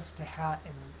 Yes, to hat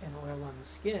and oil on the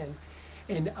skin.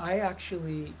 And I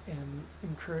actually am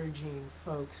encouraging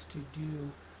folks to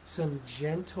do some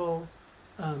gentle,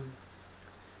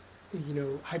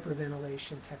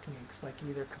 hyperventilation techniques, like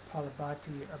either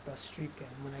Kapalabhati or Bhastrika.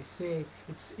 And when I say,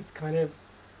 it's kind of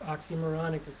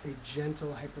oxymoronic to say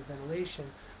gentle hyperventilation,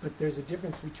 but there's a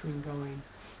difference between going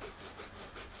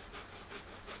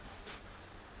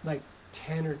like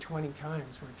 10 or 20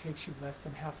 times, where it takes you less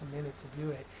than half a minute to do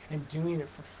it, and doing it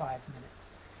for 5 minutes.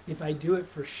 If I do it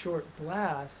for short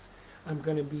blasts, I'm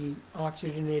going to be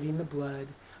oxygenating the blood,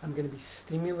 I'm going to be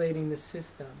stimulating the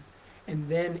system, and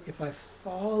then if I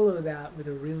follow that with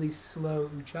a really slow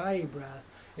Ujjayi breath,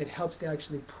 it helps to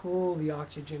actually pull the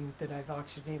oxygen that I've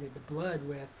oxygenated the blood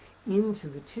with into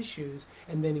the tissues,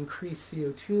 and then increase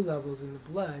CO2 levels in the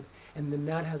blood, and then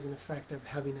that has an effect of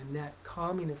having a net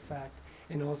calming effect,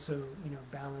 and also, you know,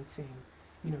 balancing,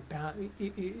 you know,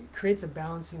 it creates a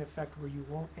balancing effect where you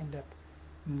won't end up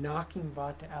knocking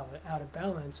vata out of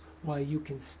balance while you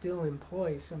can still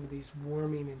employ some of these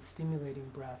warming and stimulating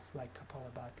breaths like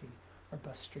Kapalabhati or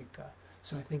Bhastrika.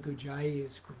 So I think Ujjayi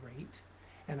is great,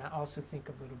 and I also think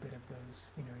a little bit of those,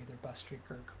 you know, either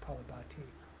Bhastrika or Kapalabhati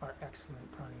are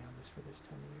excellent pranayamas for this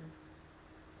time of year.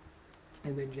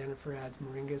 And then Jennifer adds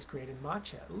Moringa is great in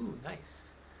matcha. Ooh,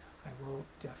 nice. I will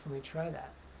definitely try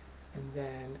that. And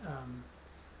then,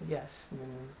 yes, and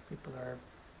then people are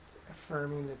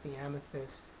affirming that the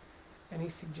amethyst. Any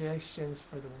suggestions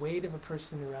for the weight of a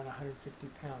person around 150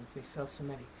 pounds? They sell so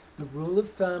many. The rule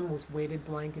of thumb with weighted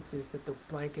blankets is that the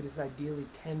blanket is ideally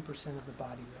 10% of the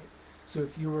body weight. So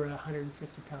if you were a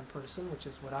 150-pound person, which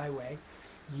is what I weigh,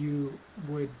 you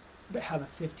would have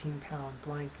a 15-pound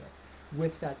blanket.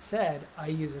 With that said, I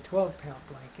use a 12-pound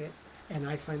blanket, and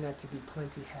I find that to be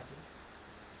plenty heavy.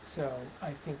 So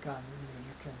I think you know,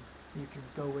 you can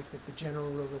go with it. The general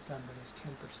rule of thumb is 10%.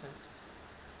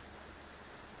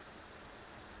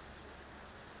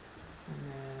 And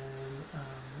then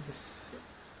this,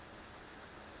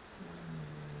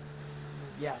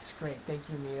 yes, great. Thank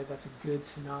you, Mia. That's a good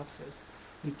synopsis.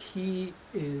 The key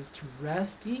is to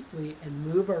rest deeply and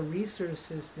move our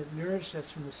resources that nourish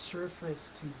us from the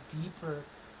surface to deeper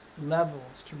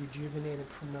levels to rejuvenate and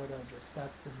promote Ojas.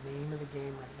 That's the name of the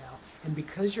game right now. And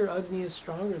because your Agni is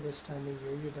stronger this time of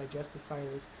year, your digestive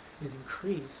fire is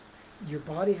increased, your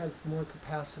body has more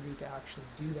capacity to actually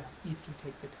do that if you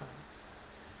take the time.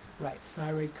 Right,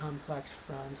 thyroid complex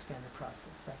from Standard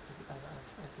Process. I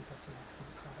think that's an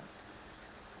excellent product.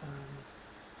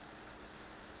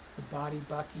 The body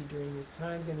bucky during these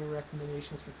times. Any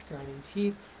recommendations for grinding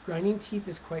teeth? Grinding teeth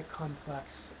is quite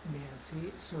complex,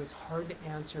 Nancy, so it's hard to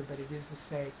answer, but it is to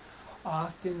say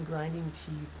often grinding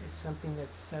teeth is something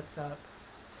that sets up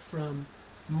from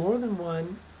more than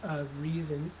one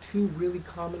reason. Two really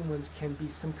common ones can be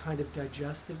some kind of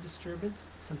digestive disturbance.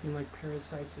 Something like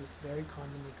parasites is very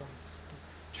commonly going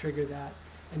to trigger that.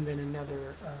 And then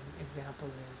another example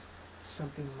is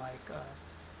something like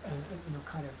you know,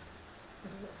 kind of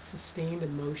sustained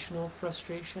emotional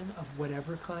frustration of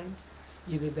whatever kind.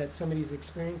 Either that somebody's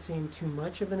experiencing too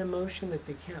much of an emotion that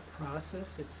they can't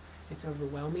process, it's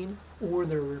overwhelming, or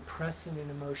they're repressing an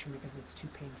emotion because it's too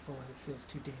painful and it feels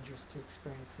too dangerous to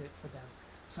experience it for them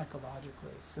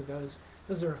psychologically. So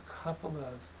those are a couple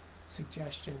of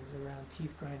suggestions around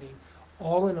teeth grinding.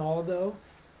 All in all, though,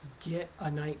 get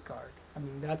a night guard. I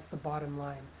mean, that's the bottom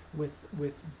line. With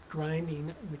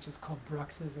grinding, which is called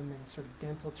bruxism in sort of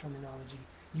dental terminology,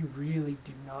 you really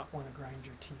do not want to grind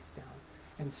your teeth down.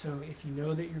 And so if you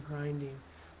know that you're grinding,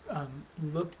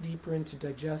 look deeper into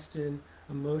digestion,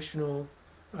 emotional,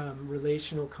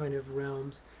 relational kind of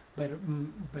realms, but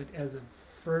as a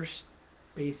first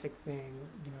basic thing,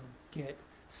 you know, get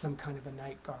some kind of a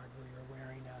night guard where you're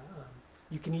wearing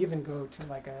you can even go to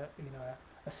like a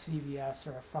CVS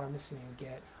or a pharmacy and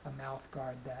get a mouth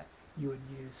guard that you would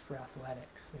use for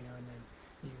athletics, you know, and then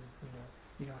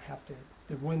you don't have to.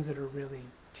 The ones that are really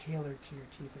tailored to your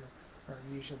teeth are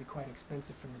usually quite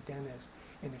expensive from the dentist,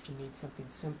 and if you need something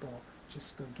simple,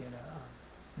 just go get a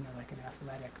like an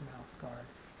athletic mouth guard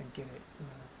and get it, you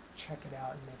know, check it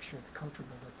out and make sure it's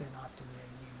comfortable. But then often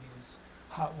you use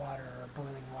hot water or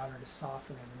boiling water to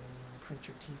soften it, and then you imprint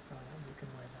your teeth on it, and you can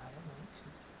wear that at night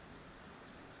too.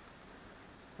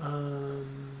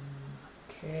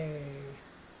 Okay.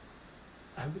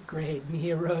 Great.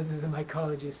 Mia Rose is a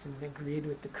mycologist and agreed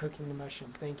with the cooking the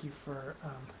mushrooms. Thank you for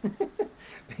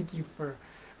thank you for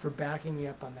backing me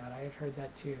up on that. I had heard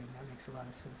that too, and that makes a lot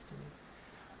of sense to me.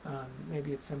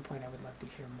 Maybe at some point I would love to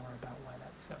hear more about why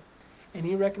that's so.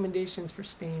 Any recommendations for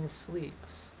staying asleep?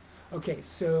 Okay,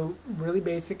 so really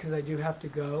basic because I do have to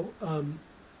go.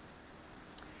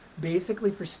 Basically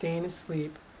for staying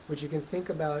asleep, what you can think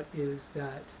about is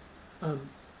that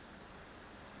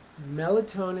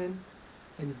melatonin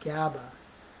and GABA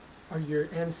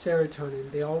and serotonin,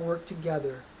 they all work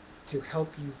together to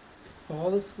help you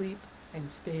fall asleep and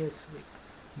stay asleep.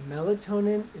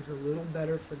 Melatonin is a little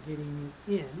better for getting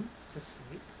you in to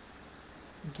sleep.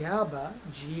 GABA,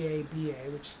 G-A-B-A,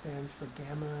 which stands for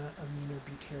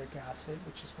gamma-aminobutyric acid,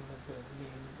 which is one of the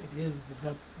main, it is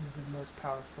the most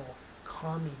powerful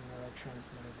calming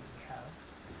neurotransmitter that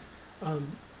we have.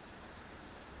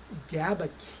 GABA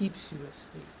keeps you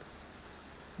asleep.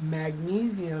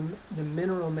 Magnesium, the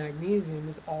mineral magnesium,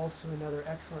 is also another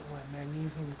excellent one.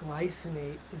 Magnesium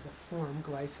glycinate is a form.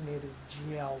 Glycinate is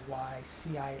G-L-Y-C-I-N-A-T-E.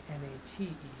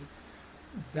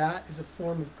 That is a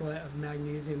form of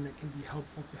magnesium that can be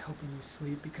helpful to helping you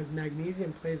sleep, because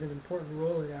magnesium plays an important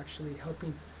role in actually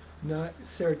helping not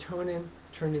serotonin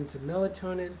turn into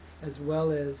melatonin, as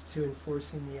well as to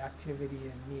enforcing the activity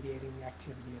and mediating the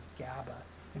activity of GABA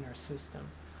in our system.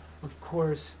 Of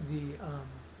course,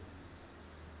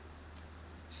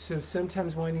 so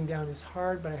sometimes winding down is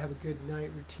hard, but I have a good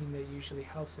night routine that usually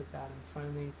helps with that. And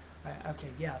finally, okay,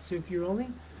 yeah. So if you're only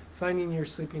finding you're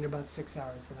sleeping about 6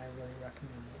 hours, then I really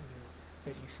recommend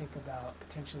that you think about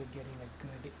potentially getting a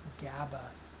good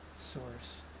GABA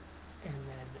source, and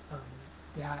then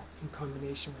that in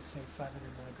combination with, say, 500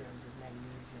 milligrams of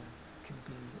magnesium can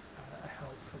be a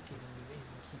help for getting you in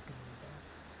and keeping you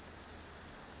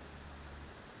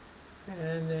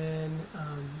there. And then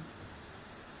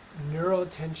neural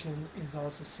tension is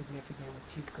also significant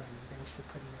with teeth grinding. Thanks for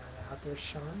putting that out there,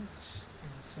 Sean.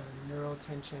 And so neural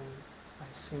tension, I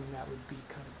assume that would be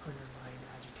kind of underlying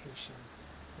agitation,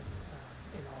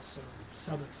 and also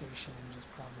subluxation and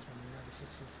just problems when the nervous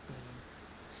system's being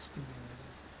stimulated.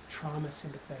 Trauma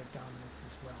sympathetic dominance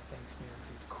as well. Thanks,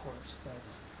 Nancy. Of course,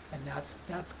 that's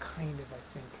kind of, I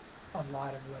think, a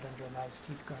lot of what underlies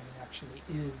teeth grinding actually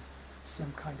is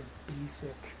some kind of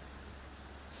basic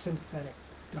sympathetic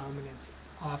dominance,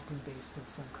 often based in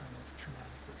some kind of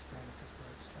traumatic experience, is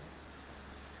where it starts.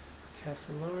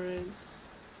 Tessa Lawrence.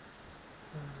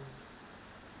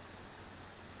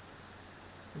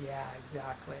 Yeah,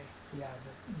 exactly. Yeah,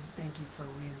 thank you for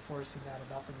reinforcing that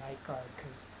about the night guard,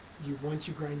 because once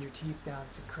you grind your teeth down,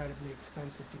 it's incredibly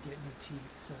expensive to get new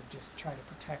teeth, so just try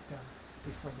to protect them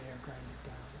before they are grinded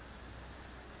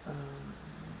down.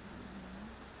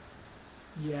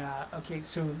 Yeah, okay,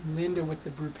 so Linda, with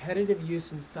the repetitive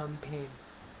use and thumb pain,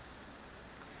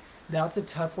 that's a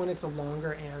tough one. It's a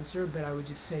longer answer, but I would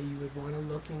just say you would want to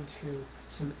look into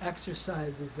some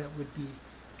exercises that would be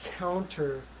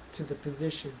counter to the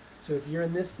position. So if you're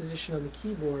in this position on the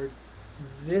keyboard,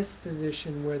 this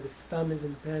position where the thumb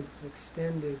isn't bent, is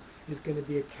extended, is going to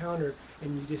be a counter,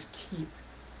 and you just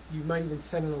you might even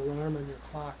set an alarm on your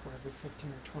clock where every 15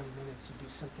 or 20 minutes you do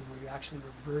something where you actually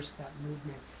reverse that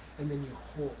movement, and then you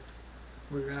hold,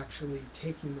 where you're actually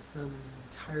taking the thumb in the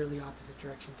entirely opposite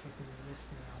direction, taking the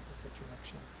wrist in the opposite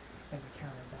direction as a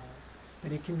counterbalance.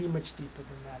 But it can be much deeper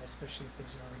than that, especially if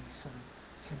there's already some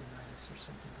tendonitis or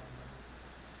something going on.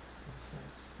 And so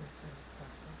it's a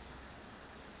practice.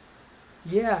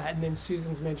 Yeah, and then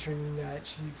Susan's mentioning that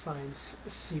she finds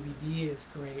CBD is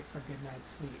great for good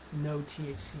night's sleep. No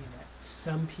THC in it.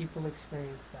 Some people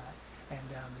experience that, and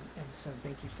so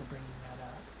thank you for bringing that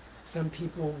up. Some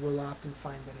people will often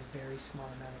find that a very small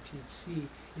amount of THC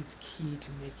is key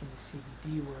to making the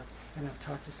CBD work, and I've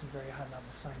talked to some very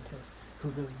high-level scientists who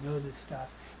really know this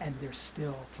stuff, and there's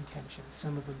still contention.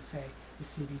 Some of them say the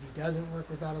CBD doesn't work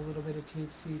without a little bit of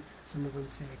THC. Some of them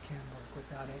say it can work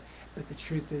without it. But the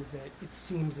truth is that it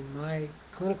seems, in my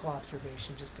clinical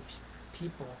observation, just a few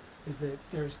people, is that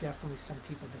there's definitely some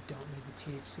people that don't need the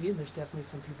THC, and there's definitely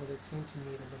some people that seem to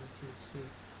need a little THC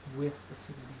with the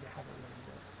CBD to have it really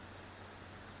work.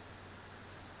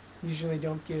 Usually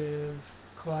don't give,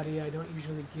 Claudia, I don't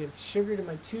usually give sugar to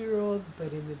my 2-year-old,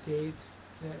 but in the dates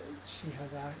that she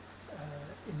have,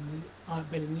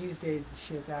 but in these days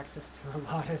she has access to a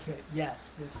lot of it.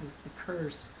 Yes, this is the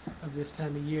curse of this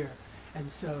time of year. And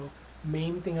so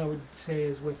main thing I would say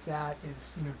is with that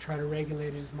is, try to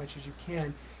regulate it as much as you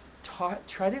can.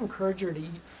 Try to encourage her to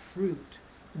eat fruit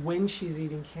when she's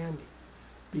eating candy,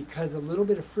 because a little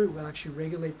bit of fruit will actually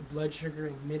regulate the blood sugar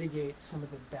and mitigate some of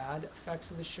the bad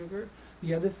effects of the sugar.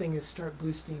 The other thing is start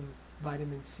boosting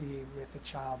vitamin C with a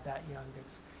child that young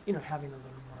that's, having a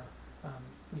little more,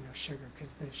 sugar,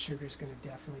 because the sugar is going to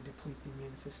definitely deplete the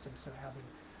immune system. So having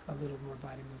a little more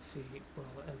vitamin C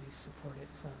will at least support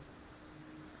it some.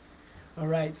 All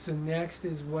right, so next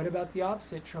is, what about the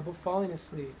opposite? Trouble falling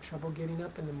asleep, trouble getting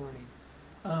up in the morning.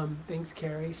 Thanks,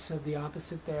 Carrie. So the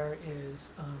opposite there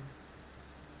is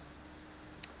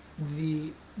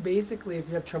basically, if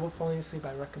you have trouble falling asleep,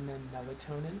 I recommend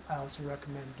melatonin. I also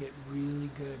recommend get really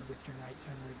good with your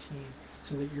nighttime routine,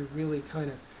 so that you're really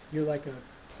you're like a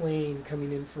plane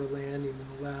coming in for a landing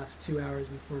in the last 2 hours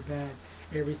before bed.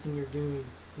 Everything you're doing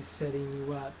is setting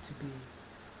you up to be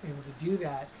able to do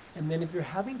that. And then if you're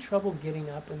having trouble getting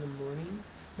up in the morning,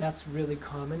 that's really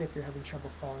common. If you're having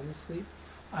trouble falling asleep,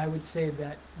 I would say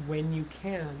that when you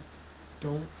can,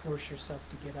 don't force yourself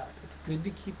to get up. It's good to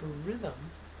keep a rhythm,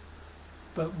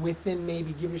 but within,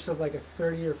 maybe give yourself like a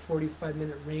 30 or 45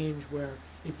 minute range, where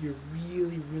if you're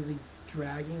really, really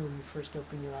dragging when you first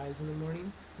open your eyes in the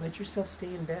morning, let yourself stay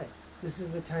in bed. This is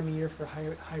the time of year for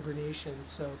hibernation,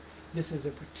 so this is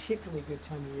a particularly good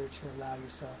time of year to allow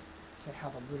yourself to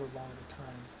have a little longer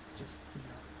time just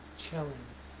chilling.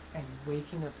 and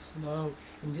waking up slow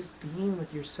and just being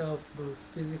with yourself both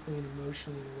physically and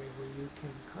emotionally in a way where you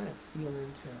can kind of feel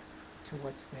into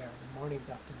what's there. The morning's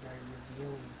often very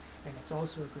revealing, and it's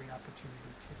also a great opportunity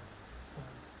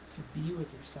to be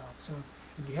with yourself. So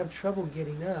if you have trouble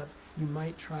getting up, you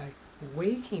might try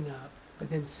waking up, but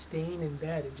then staying in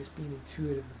bed and just being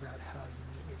intuitive about how you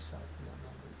meet yourself in that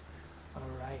moment.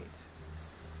 All right.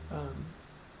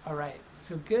 All right.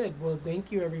 So good. Well, thank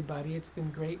you, everybody. It's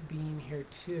been great being here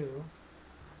too.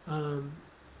 And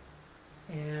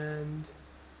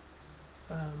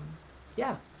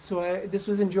yeah. So this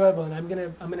was enjoyable, and I'm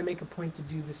gonna make a point to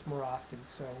do this more often.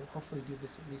 So hopefully, do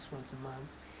this at least once a month.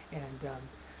 And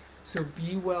so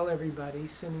be well, everybody.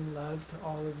 Sending love to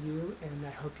all of you, and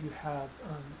I hope you have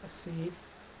a safe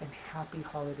and happy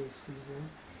holiday season.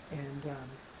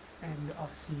 And I'll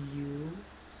see you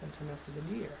sometime after the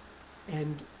new year.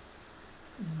 And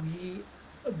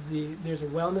there's a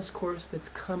wellness course that's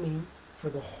coming for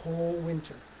the whole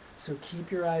winter. So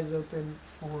keep your eyes open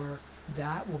for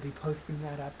that. We'll be posting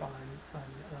that up on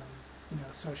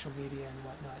social media and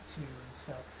whatnot too. And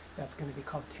so that's going to be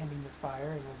called Tending the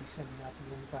Fire, and we'll be sending out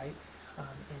the invite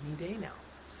any day now.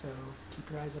 So keep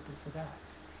your eyes open for that.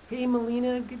 Hey,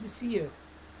 Melina, good to see you.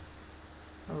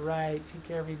 All right, take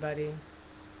care, everybody.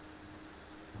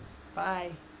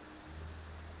 Bye.